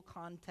legal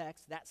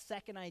context. That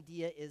second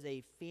idea is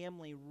a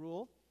family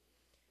rule.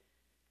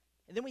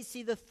 And then we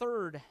see the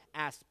third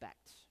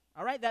aspect.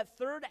 All right, that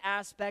third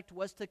aspect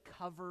was to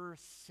cover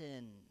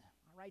sin.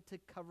 all right, to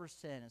cover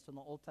sin. And so in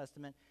the Old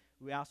Testament,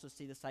 we also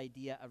see this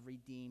idea of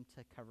redeemed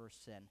to cover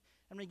sin.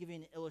 I'm going to give you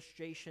an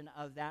illustration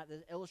of that.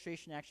 The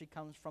illustration actually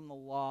comes from the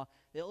law.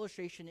 The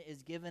illustration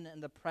is given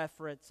in the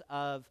preface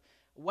of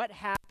what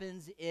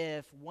happens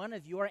if one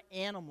of your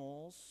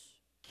animals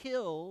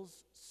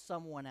kills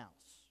someone else,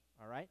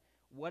 all right?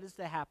 What is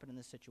to happen in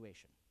this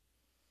situation?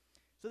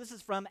 So this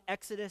is from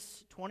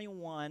Exodus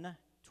 21,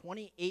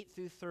 28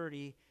 through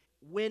 30.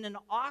 When an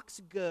ox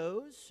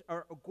gores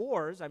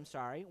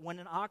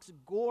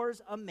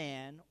a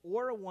man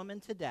or a woman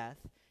to death,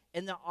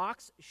 and the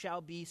ox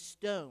shall be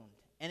stoned,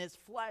 and its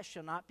flesh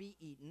shall not be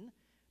eaten,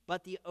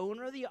 but the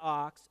owner of the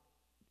ox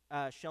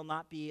shall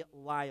not be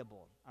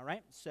liable. All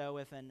right? So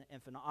if an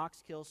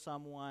ox kills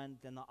someone,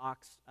 then the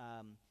ox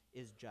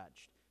is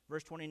judged.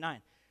 Verse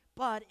 29.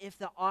 But if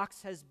the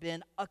ox has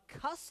been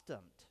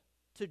accustomed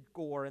to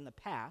gore in the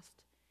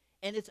past,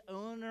 and its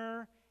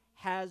owner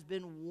has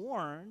been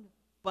warned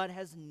but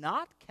has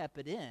not kept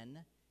it in,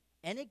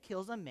 and it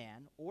kills a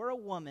man or a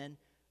woman,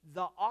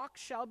 the ox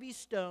shall be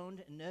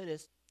stoned.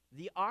 Notice,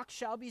 the ox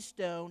shall be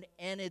stoned,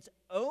 and its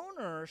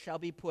owner shall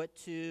be put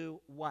to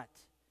what?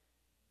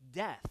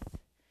 Death.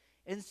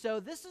 And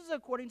so this is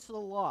according to the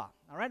law.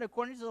 All right,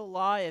 according to the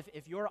law,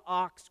 if your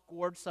ox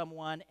gored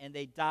someone and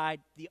they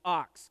died, the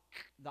ox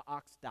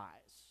dies.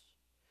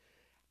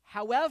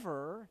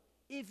 However,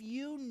 if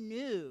you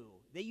knew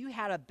that you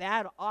had a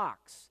bad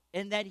ox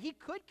and that he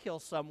could kill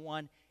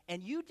someone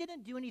and you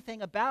didn't do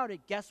anything about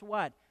it, guess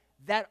what?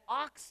 That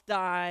ox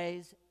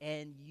dies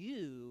and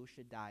you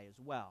should die as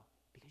well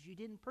because you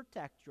didn't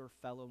protect your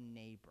fellow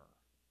neighbor.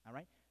 All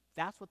right?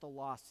 That's what the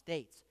law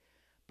states.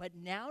 But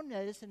now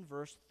notice in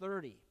verse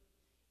 30,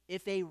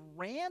 if a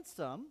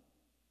ransom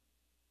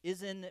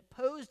is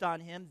imposed on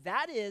him,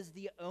 that is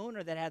the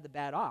owner that had the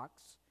bad ox,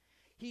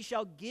 he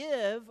shall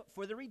give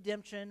for the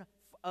redemption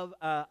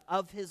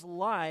of his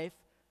life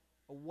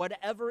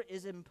whatever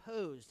is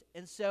imposed.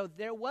 And so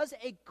there was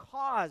a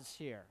cause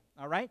here,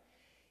 all right?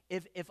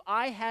 If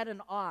I had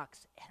an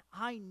ox and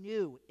I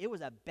knew it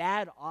was a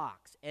bad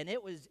ox and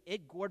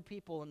it gored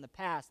people in the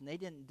past and they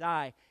didn't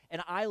die,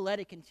 and I let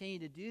it continue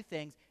to do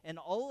things, and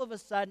all of a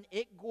sudden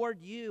it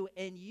gored you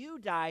and you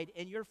died,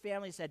 and your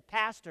family said,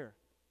 Pastor,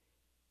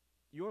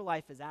 your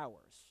life is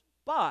ours.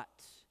 But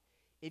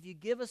if you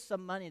give us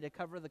some money to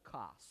cover the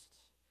cost,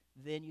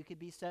 then you could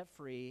be set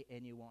free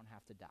and you won't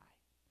have to die.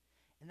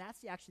 And that's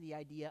actually the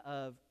idea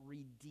of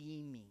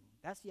redeeming.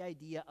 That's the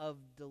idea of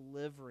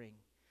delivering.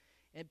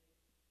 And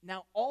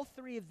now, all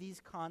three of these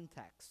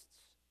contexts,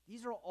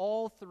 these are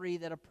all three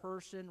that a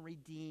person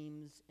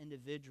redeems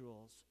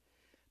individuals.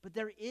 But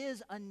there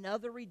is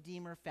another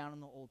redeemer found in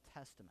the Old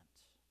Testament,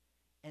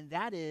 and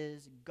that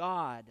is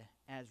God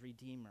as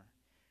redeemer.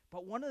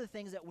 But one of the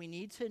things that we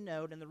need to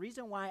note, and the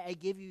reason why I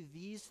give you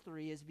these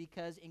three, is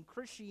because in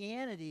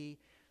Christianity,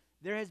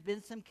 there has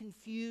been some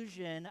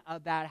confusion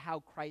about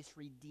how Christ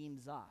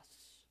redeems us.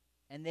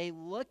 And they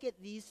look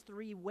at these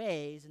three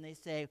ways and they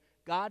say,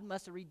 God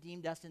must have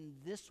redeemed us in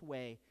this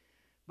way.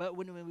 But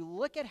when we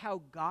look at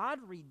how God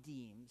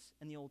redeems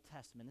in the Old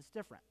Testament, it's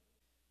different.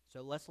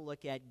 So let's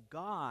look at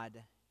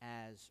God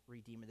as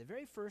redeemer. The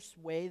very first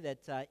way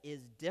that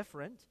is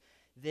different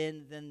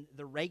than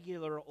the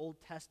regular Old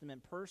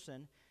Testament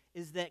person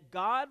is that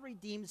God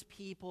redeems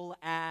people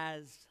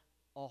as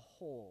a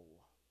whole.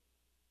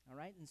 All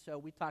right, and so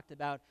we talked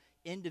about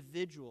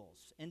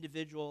individuals,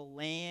 individual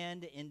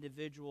land,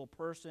 individual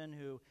person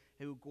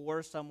who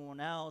gores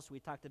someone else. We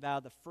talked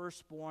about the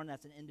firstborn,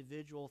 that's an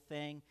individual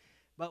thing.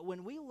 But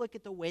when we look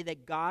at the way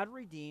that God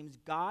redeems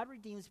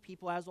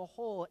people as a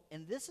whole,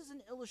 and this is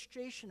an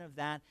illustration of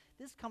that.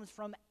 This comes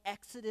from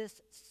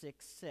Exodus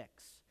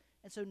 6:6.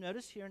 And so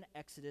notice here in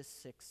Exodus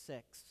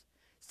 6:6,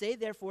 say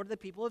therefore to the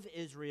people of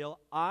Israel,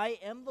 I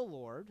am the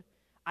Lord.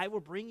 I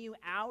will bring you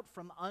out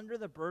from under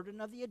the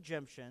burden of the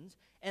Egyptians,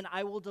 and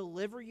I will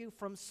deliver you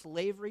from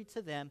slavery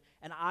to them,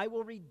 and I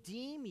will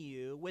redeem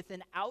you with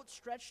an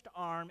outstretched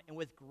arm and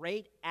with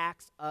great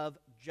acts of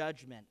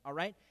judgment. All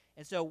right?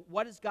 And so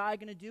what is God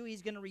going to do?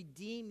 He's going to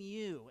redeem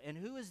you. And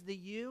who is the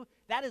you?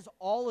 That is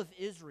all of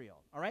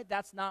Israel. All right?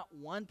 That's not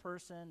one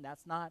person.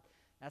 That's not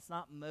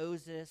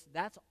Moses.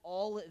 That's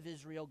all of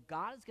Israel.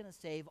 God is going to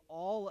save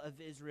all of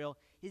Israel.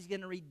 He's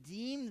going to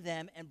redeem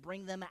them and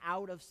bring them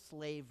out of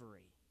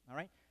slavery. All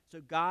right?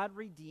 So God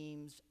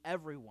redeems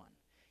everyone.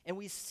 And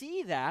we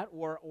see that,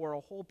 or a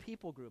whole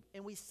people group.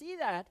 And we see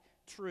that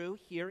true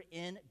here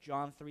in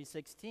John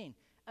 3:16,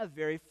 a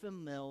very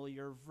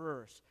familiar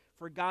verse.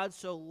 For God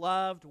so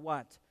loved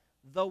what?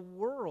 The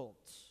world,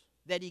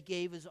 that he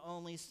gave his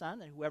only son,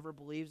 that whoever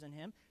believes in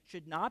him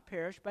should not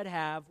perish, but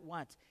have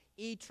what?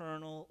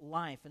 Eternal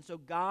life. And so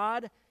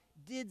God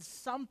did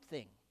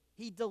something.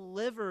 He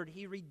delivered,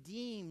 he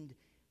redeemed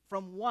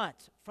from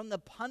what? From the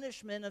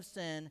punishment of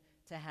sin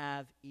to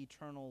have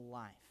eternal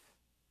life.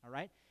 All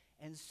right?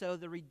 And so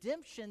the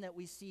redemption that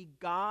we see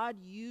God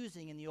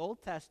using in the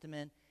Old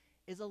Testament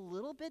is a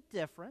little bit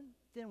different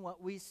than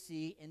what we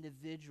see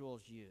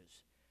individuals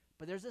use.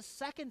 But there's a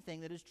second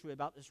thing that is true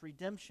about this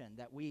redemption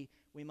that we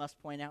must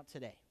point out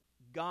today.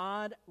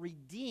 God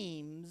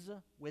redeems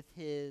with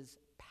his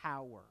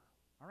power.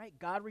 All right,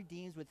 God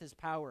redeems with his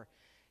power.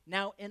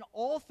 Now, in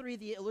all three of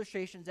the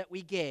illustrations that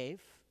we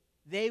gave,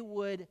 they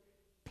would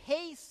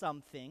pay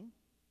something,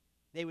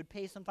 they would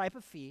pay some type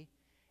of fee,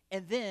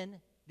 and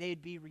then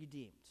they'd be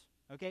redeemed.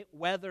 Okay,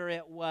 whether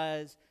it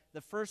was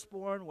the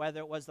firstborn, whether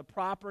it was the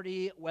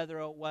property, whether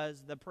it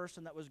was the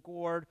person that was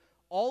gored,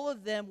 all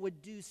of them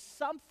would do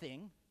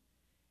something,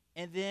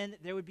 and then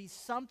there would be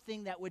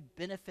something that would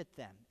benefit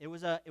them. It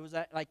was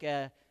like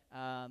a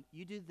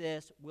you do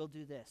this, we'll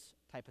do this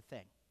type of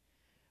thing.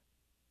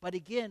 But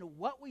again,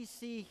 what we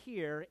see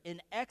here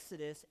in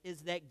Exodus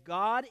is that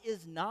God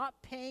is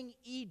not paying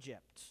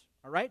Egypt.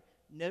 All right?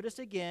 Notice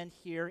again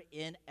here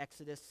in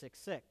Exodus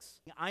 6:6.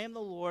 I am the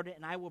Lord,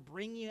 and I will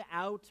bring you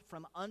out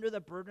from under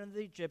the burden of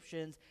the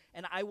Egyptians,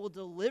 and I will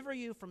deliver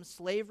you from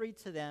slavery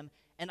to them,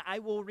 and I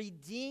will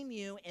redeem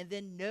you. And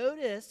then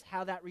notice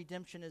how that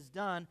redemption is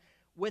done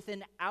with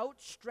an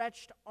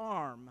outstretched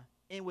arm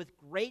and with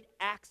great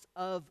acts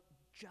of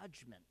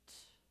judgment.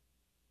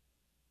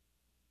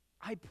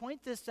 I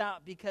point this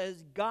out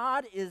because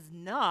God is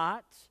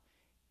not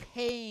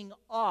paying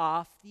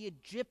off the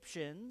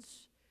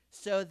Egyptians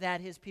so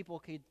that his people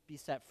could be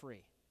set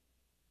free.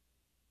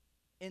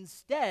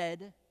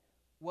 Instead,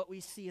 what we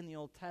see in the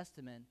Old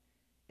Testament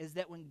is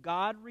that when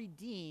God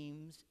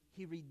redeems,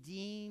 he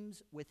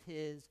redeems with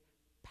his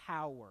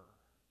power.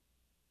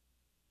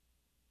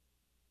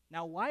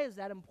 Now, why is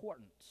that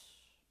important?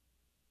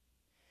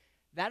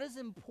 That is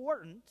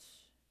important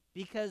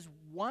because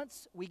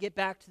once we get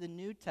back to the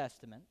New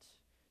Testament,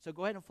 so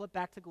go ahead and flip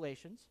back to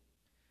Galatians.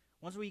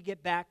 Once we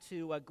get back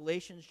to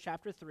Galatians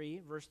chapter 3,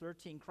 verse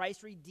 13,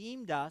 Christ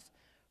redeemed us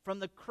from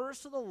the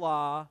curse of the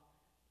law,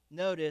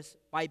 notice,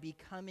 by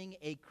becoming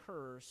a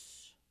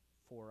curse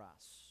for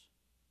us.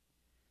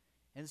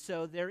 And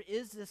so there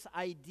is this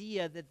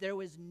idea that there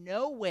was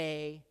no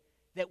way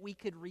that we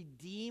could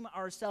redeem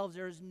ourselves.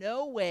 There is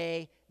no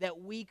way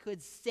that we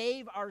could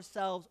save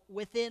ourselves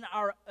within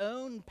our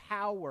own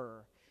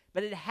power.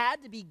 But it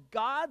had to be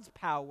God's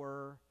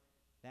power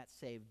that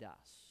saved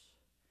us.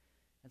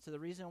 And so the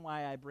reason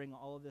why I bring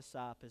all of this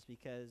up is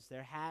because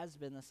there has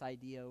been this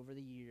idea over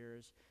the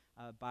years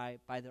by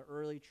the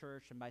early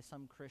church and by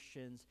some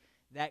Christians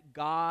that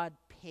God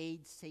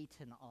paid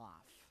Satan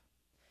off.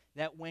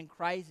 That when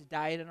Christ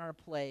died in our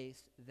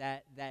place,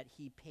 that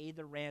he paid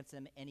the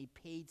ransom and he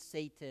paid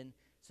Satan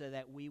so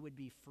that we would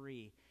be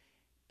free.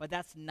 But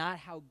that's not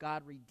how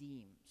God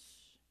redeems.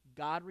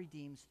 God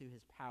redeems through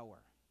his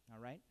power.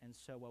 All right? And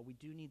so we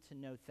do need to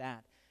note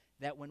that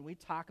when we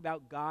talk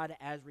about God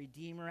as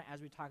Redeemer,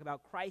 as we talk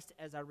about Christ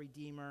as our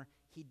Redeemer,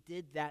 he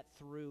did that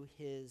through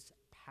his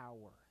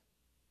power.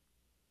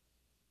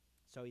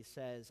 So he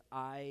says,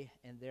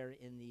 and there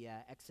in the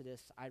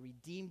Exodus, I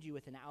redeemed you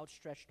with an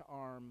outstretched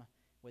arm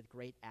with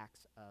great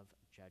acts of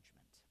judgment.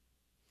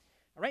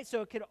 All right,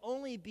 so it could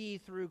only be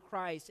through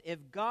Christ.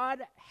 If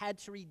God had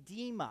to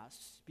redeem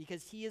us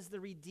because he is the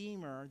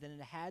Redeemer, then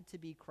it had to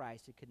be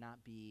Christ. It could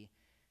not be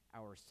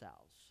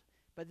ourselves.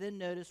 But then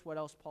notice what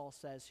else Paul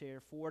says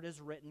here. For it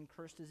is written,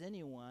 cursed is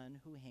anyone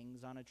who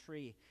hangs on a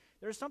tree.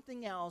 There's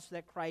something else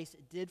that Christ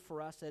did for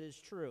us that is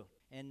true.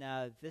 And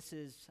this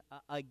is,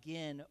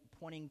 again,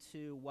 pointing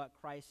to what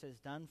Christ has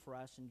done for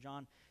us in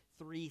John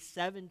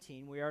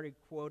 3:17. We already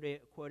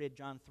quoted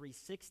John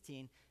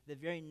 3:16. The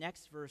very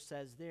next verse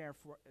says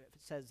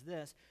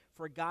this,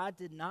 for God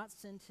did not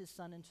send his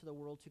Son into the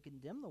world to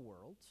condemn the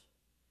world,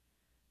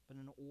 but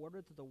in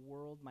order that the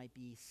world might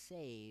be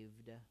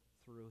saved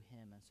through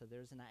him. And so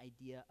there's an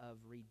idea of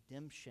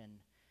redemption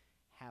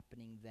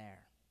happening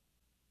there.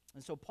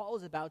 And so Paul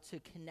is about to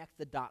connect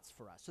the dots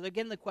for us. So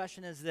again, the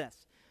question is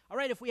this. All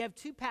right, if we have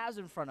two paths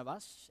in front of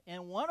us,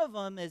 and one of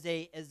them is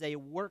a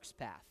works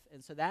path,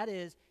 and so that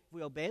is, if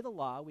we obey the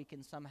law, we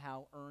can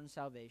somehow earn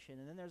salvation.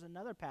 And then there's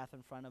another path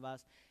in front of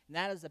us, and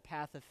that is the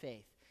path of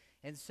faith.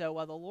 And so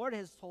the Lord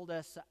has told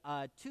us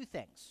two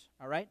things,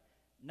 all right?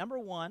 Number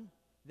one,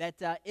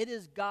 that it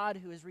is God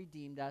who has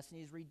redeemed us, and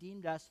he's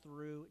redeemed us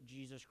through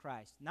Jesus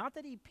Christ. Not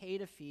that he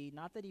paid a fee,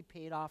 not that he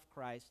paid off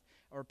Christ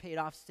or paid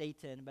off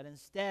Satan, but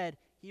instead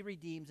he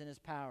redeems in his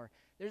power.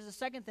 There's a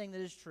second thing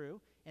that is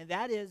true, and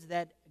that is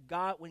that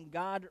when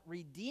God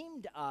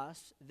redeemed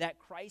us, that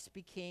Christ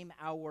became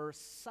our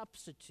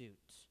substitute.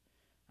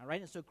 All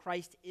right, and so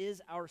Christ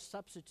is our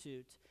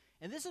substitute.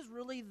 And this is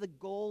really the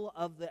goal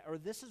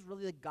this is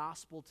really the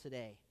gospel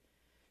today.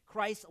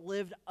 Christ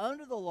lived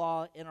under the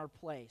law in our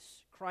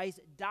place.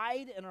 Christ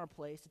died in our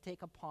place to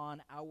take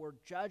upon our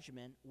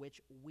judgment, which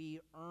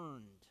we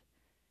earned.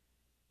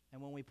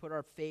 And when we put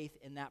our faith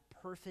in that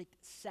perfect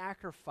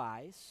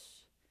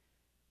sacrifice,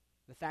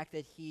 the fact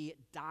that he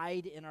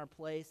died in our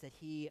place, that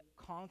he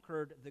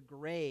conquered the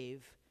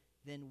grave,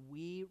 then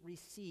we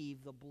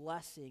receive the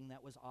blessing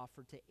that was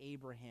offered to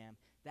Abraham,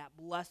 that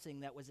blessing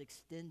that was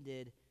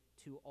extended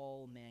to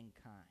all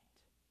mankind.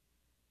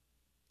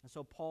 And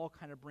so Paul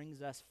kind of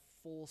brings us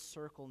full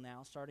circle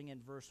now, starting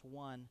in verse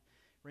 1.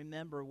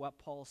 Remember what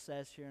Paul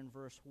says here in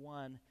verse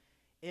 1.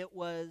 It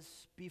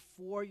was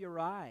before your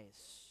eyes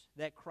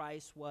that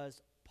Christ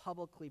was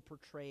publicly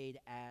portrayed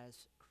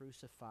as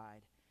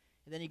crucified.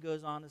 And then he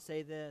goes on to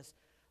say this,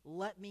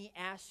 let me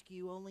ask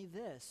you only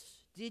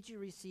this. Did you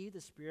receive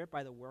the Spirit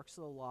by the works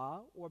of the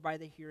law or by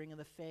the hearing of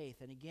the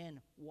faith? And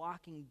again,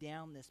 walking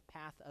down this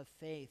path of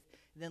faith.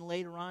 And then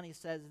later on he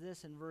says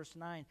this in verse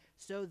 9.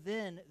 So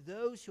then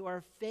those who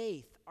are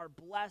faith are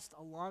blessed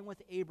along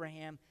with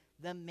Abraham,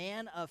 the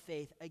man of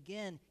faith.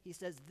 Again, he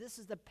says this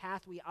is the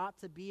path we ought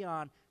to be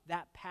on,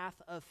 that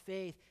path of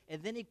faith.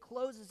 And then he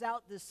closes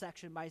out this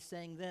section by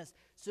saying this.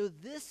 So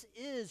this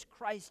is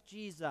Christ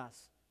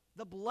Jesus.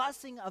 The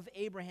blessing of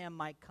Abraham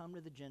might come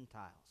to the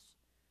Gentiles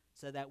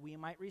so that we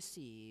might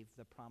receive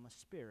the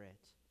promised Spirit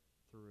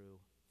through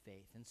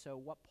faith. And so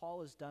what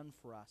Paul has done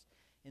for us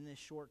in this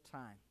short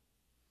time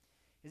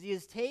is he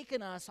has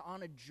taken us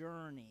on a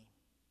journey.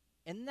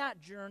 In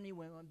that journey,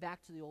 we went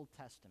back to the Old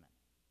Testament.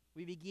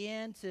 We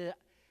began to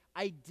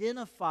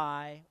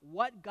identify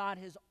what God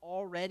has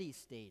already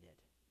stated.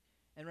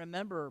 And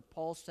remember,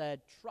 Paul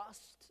said,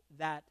 trust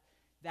that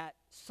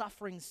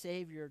suffering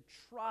Savior,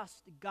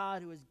 trust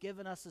God who has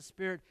given us the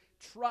Spirit,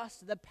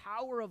 trust the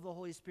power of the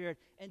Holy Spirit,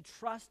 and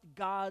trust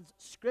God's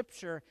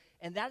Scripture.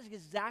 And that is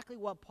exactly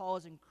what Paul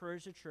has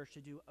encouraged the church to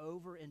do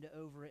over and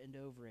over and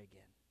over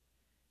again.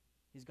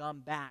 He's gone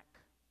back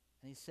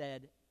and he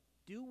said,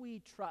 do we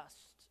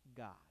trust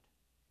God?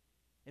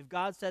 If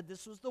God said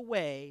this was the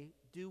way,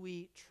 do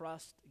we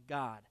trust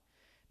God?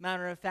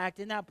 Matter of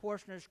fact, in that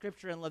portion of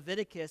Scripture in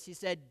Leviticus, he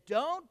said,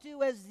 don't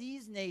do as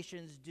these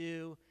nations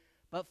do,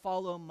 but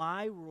follow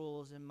my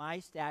rules and my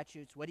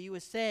statutes. What he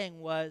was saying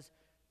was,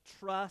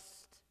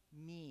 trust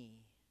me.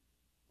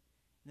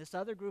 And this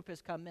other group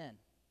has come in.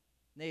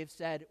 They've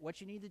said,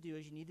 what you need to do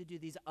is you need to do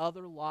these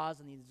other laws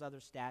and these other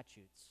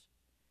statutes.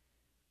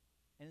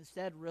 And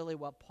instead, really,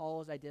 what Paul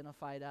has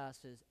identified us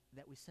is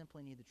that we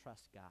simply need to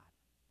trust God.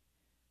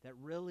 That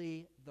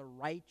really the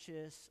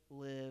righteous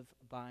live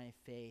by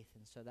faith.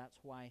 And so that's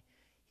why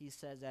he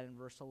says that in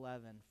verse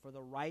 11, for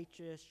the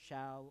righteous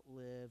shall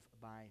live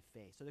by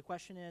faith. So the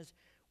question is,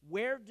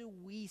 where do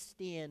we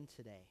stand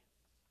today?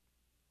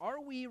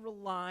 Are we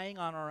relying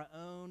on our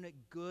own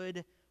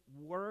good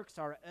works,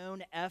 our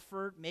own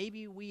effort?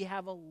 Maybe we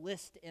have a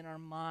list in our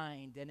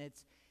mind, and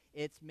it's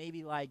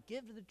maybe like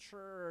give to the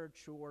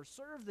church or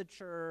serve the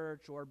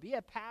church or be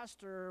a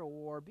pastor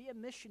or be a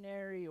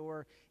missionary,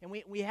 and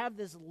we have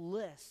this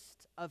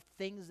list of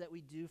things that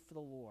we do for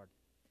the Lord.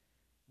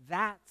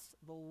 That's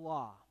the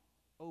law.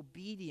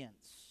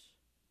 Obedience.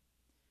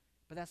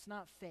 But that's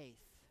not faith.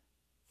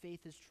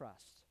 Faith is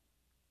trust.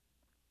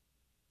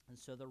 And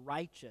so the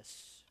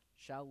righteous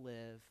shall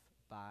live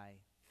by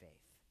faith.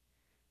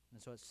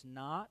 And so it's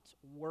not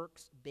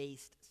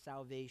works-based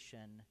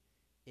salvation,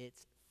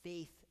 it's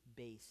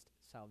faith-based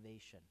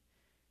salvation.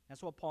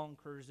 That's what Paul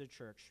encourages the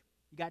church.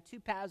 You got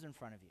two paths in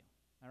front of you,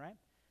 all right?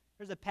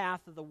 There's a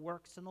path of the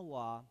works and the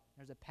law.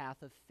 There's a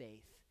path of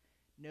faith.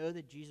 Know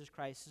that Jesus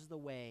Christ is the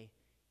way.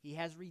 He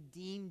has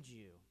redeemed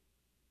you.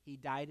 He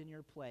died in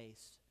your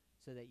place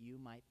so that you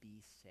might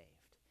be saved.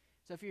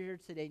 So if you're here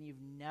today and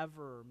you've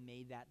never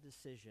made that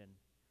decision,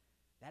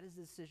 that is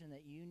a decision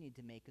that you need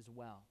to make as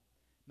well.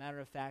 Matter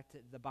of fact,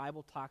 the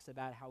Bible talks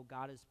about how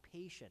God is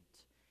patient.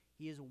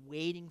 He is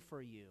waiting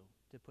for you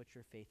to put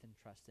your faith and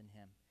trust in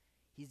him.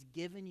 He's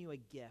given you a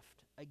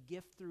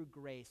gift through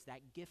grace.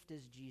 That gift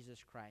is Jesus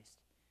Christ.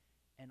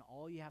 And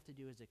all you have to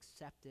do is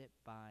accept it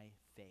by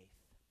faith.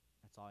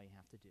 That's all you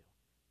have to do.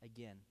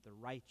 Again, the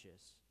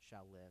righteous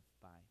shall live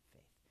by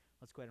faith.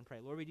 Let's go ahead and pray.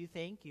 Lord, we do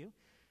thank you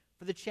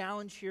for the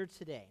challenge here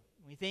today.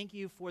 We thank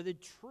you for the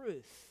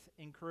truth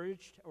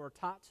encouraged or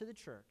taught to the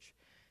church,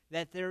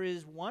 that there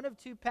is one of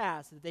two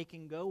paths that they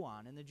can go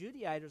on. And the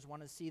Judaizers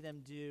want to see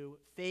them do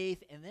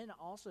faith and then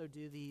also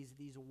do these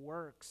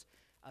works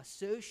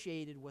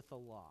associated with the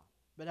law.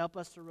 But help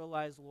us to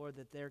realize, Lord,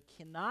 that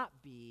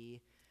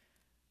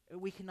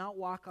we cannot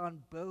walk on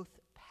both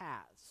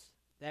paths,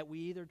 that we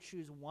either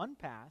choose one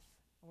path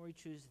or we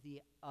choose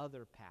the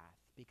other path,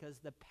 because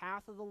the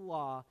path of the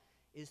law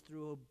is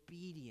through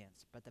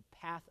obedience, but the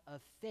path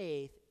of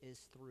faith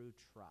is through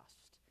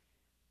trust.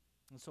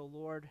 And so,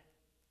 Lord,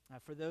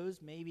 for those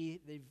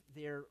maybe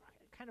they're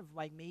kind of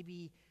like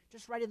maybe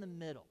just right in the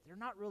middle. They're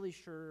not really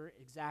sure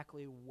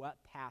exactly what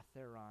path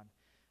they're on.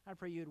 I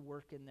pray you'd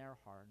work in their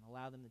heart and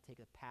allow them to take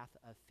a path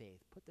of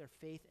faith. Put their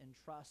faith and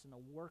trust in the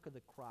work of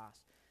the cross,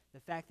 the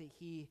fact that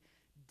he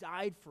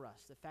died for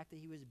us, the fact that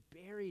he was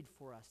buried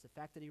for us, the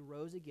fact that he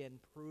rose again,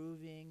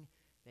 proving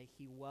that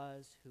he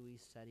was who he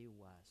said he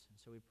was. And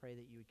so we pray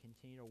that you would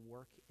continue to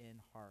work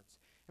in hearts.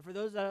 And for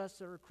those of us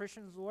that are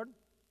Christians, Lord,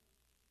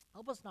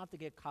 help us not to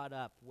get caught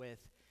up with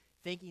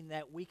thinking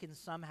that we can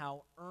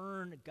somehow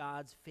earn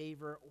God's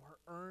favor or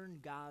earn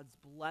God's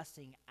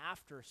blessing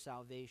after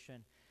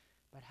salvation,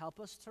 but help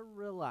us to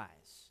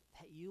realize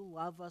that you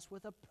love us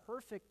with a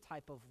perfect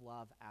type of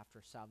love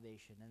after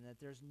salvation, and that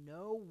there's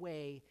no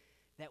way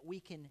that we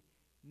can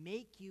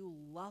make you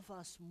love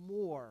us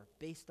more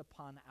based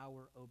upon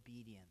our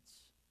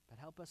obedience. But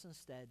help us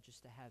instead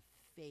just to have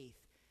faith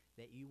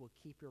that you will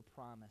keep your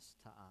promise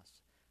to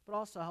us. But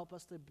also help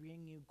us to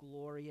bring you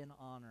glory and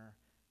honor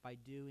by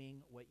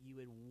doing what you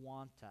would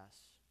want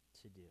us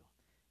to do.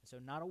 And so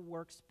not a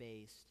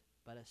works-based,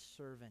 but a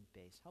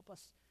servant-based. Help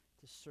us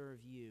to serve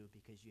you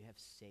because you have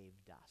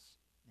saved us.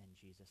 In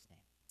Jesus'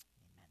 name.